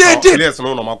in the soccer. Players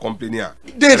no no complain here.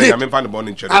 They did. I mean, find the bond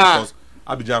in Chelsea because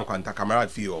Abidjan Quanta camera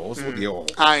feel also there.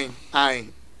 Aye.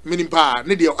 Meaning pa.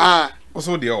 Need you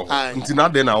also there. Until now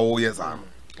then, oh yes,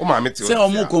 say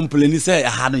omo complain say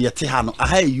ha no yete ha no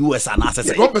aha US and access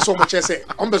on be so much say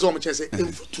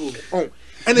in football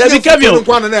and they be Kevin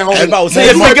kwa na ho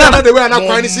say Ghana the way na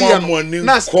kwa ni see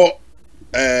na ko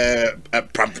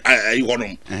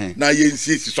honom na ye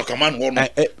nsiesi sokaman honom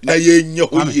na ye nya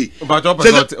hoye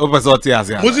obazo ti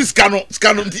asia Moses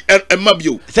scano di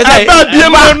emabio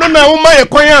abia no na wo ma ye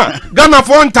kwan a Ghana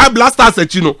for ntire blasters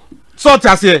achi no so ti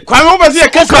asia kwa mo be say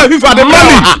kesa FIFA the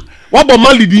Mali what about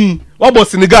Mali din what about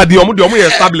Senegal din omo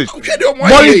established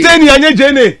Mauritania nye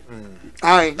jene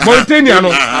Mauritania no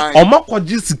omo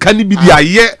kwaji sika ni bi dia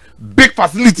ye big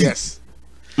facility. Yes.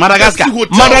 Madagascar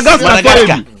good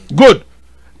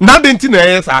now the thing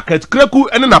is aket kreku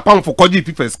ene na pound for kwaji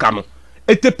FIFA sika no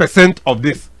 80% of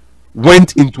this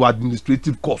went into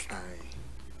administrative cost.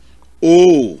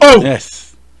 Yes.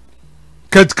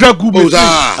 Ket kreku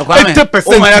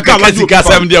 80% my ka ma sika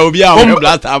 7 dia obi a o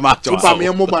blast match super me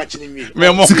mo match ni mi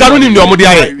sika no ni omo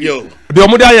dia ye the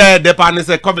omo dia ye the pan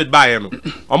say covid buy no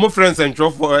omo friends and throw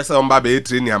for say on ba be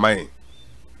train amaye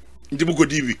Ndibuko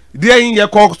DB. Dia in ye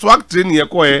call swag train ye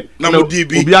ko e na mo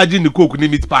DB. Obi agi ni coke ni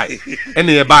meat pie.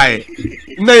 Ene ye buy.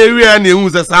 Na ye wi na ehun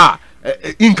se sa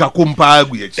inka kompa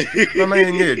agu ye chi. Na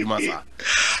ye nye eduma sa.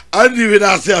 Andi we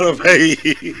na se aro pay.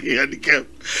 Andi kem.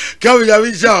 Kam ya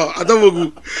wi shao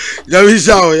atomogu. Ya wi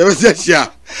shao ya se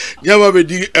shia. Nyama be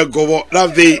di egowo na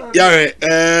ve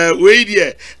ya we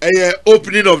die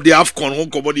opening of the Afcon won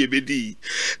komo dey be di.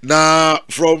 Na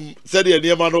from said the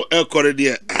nyama no e kore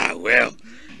dey. Ah well.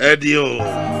 Edio.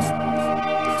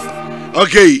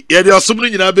 Okay, yeah, there are so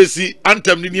many besi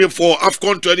anthem ni for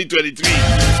Afcon 2023.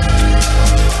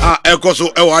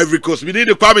 Ekoso Ivory Coast. We need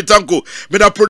the Kwame Tanko.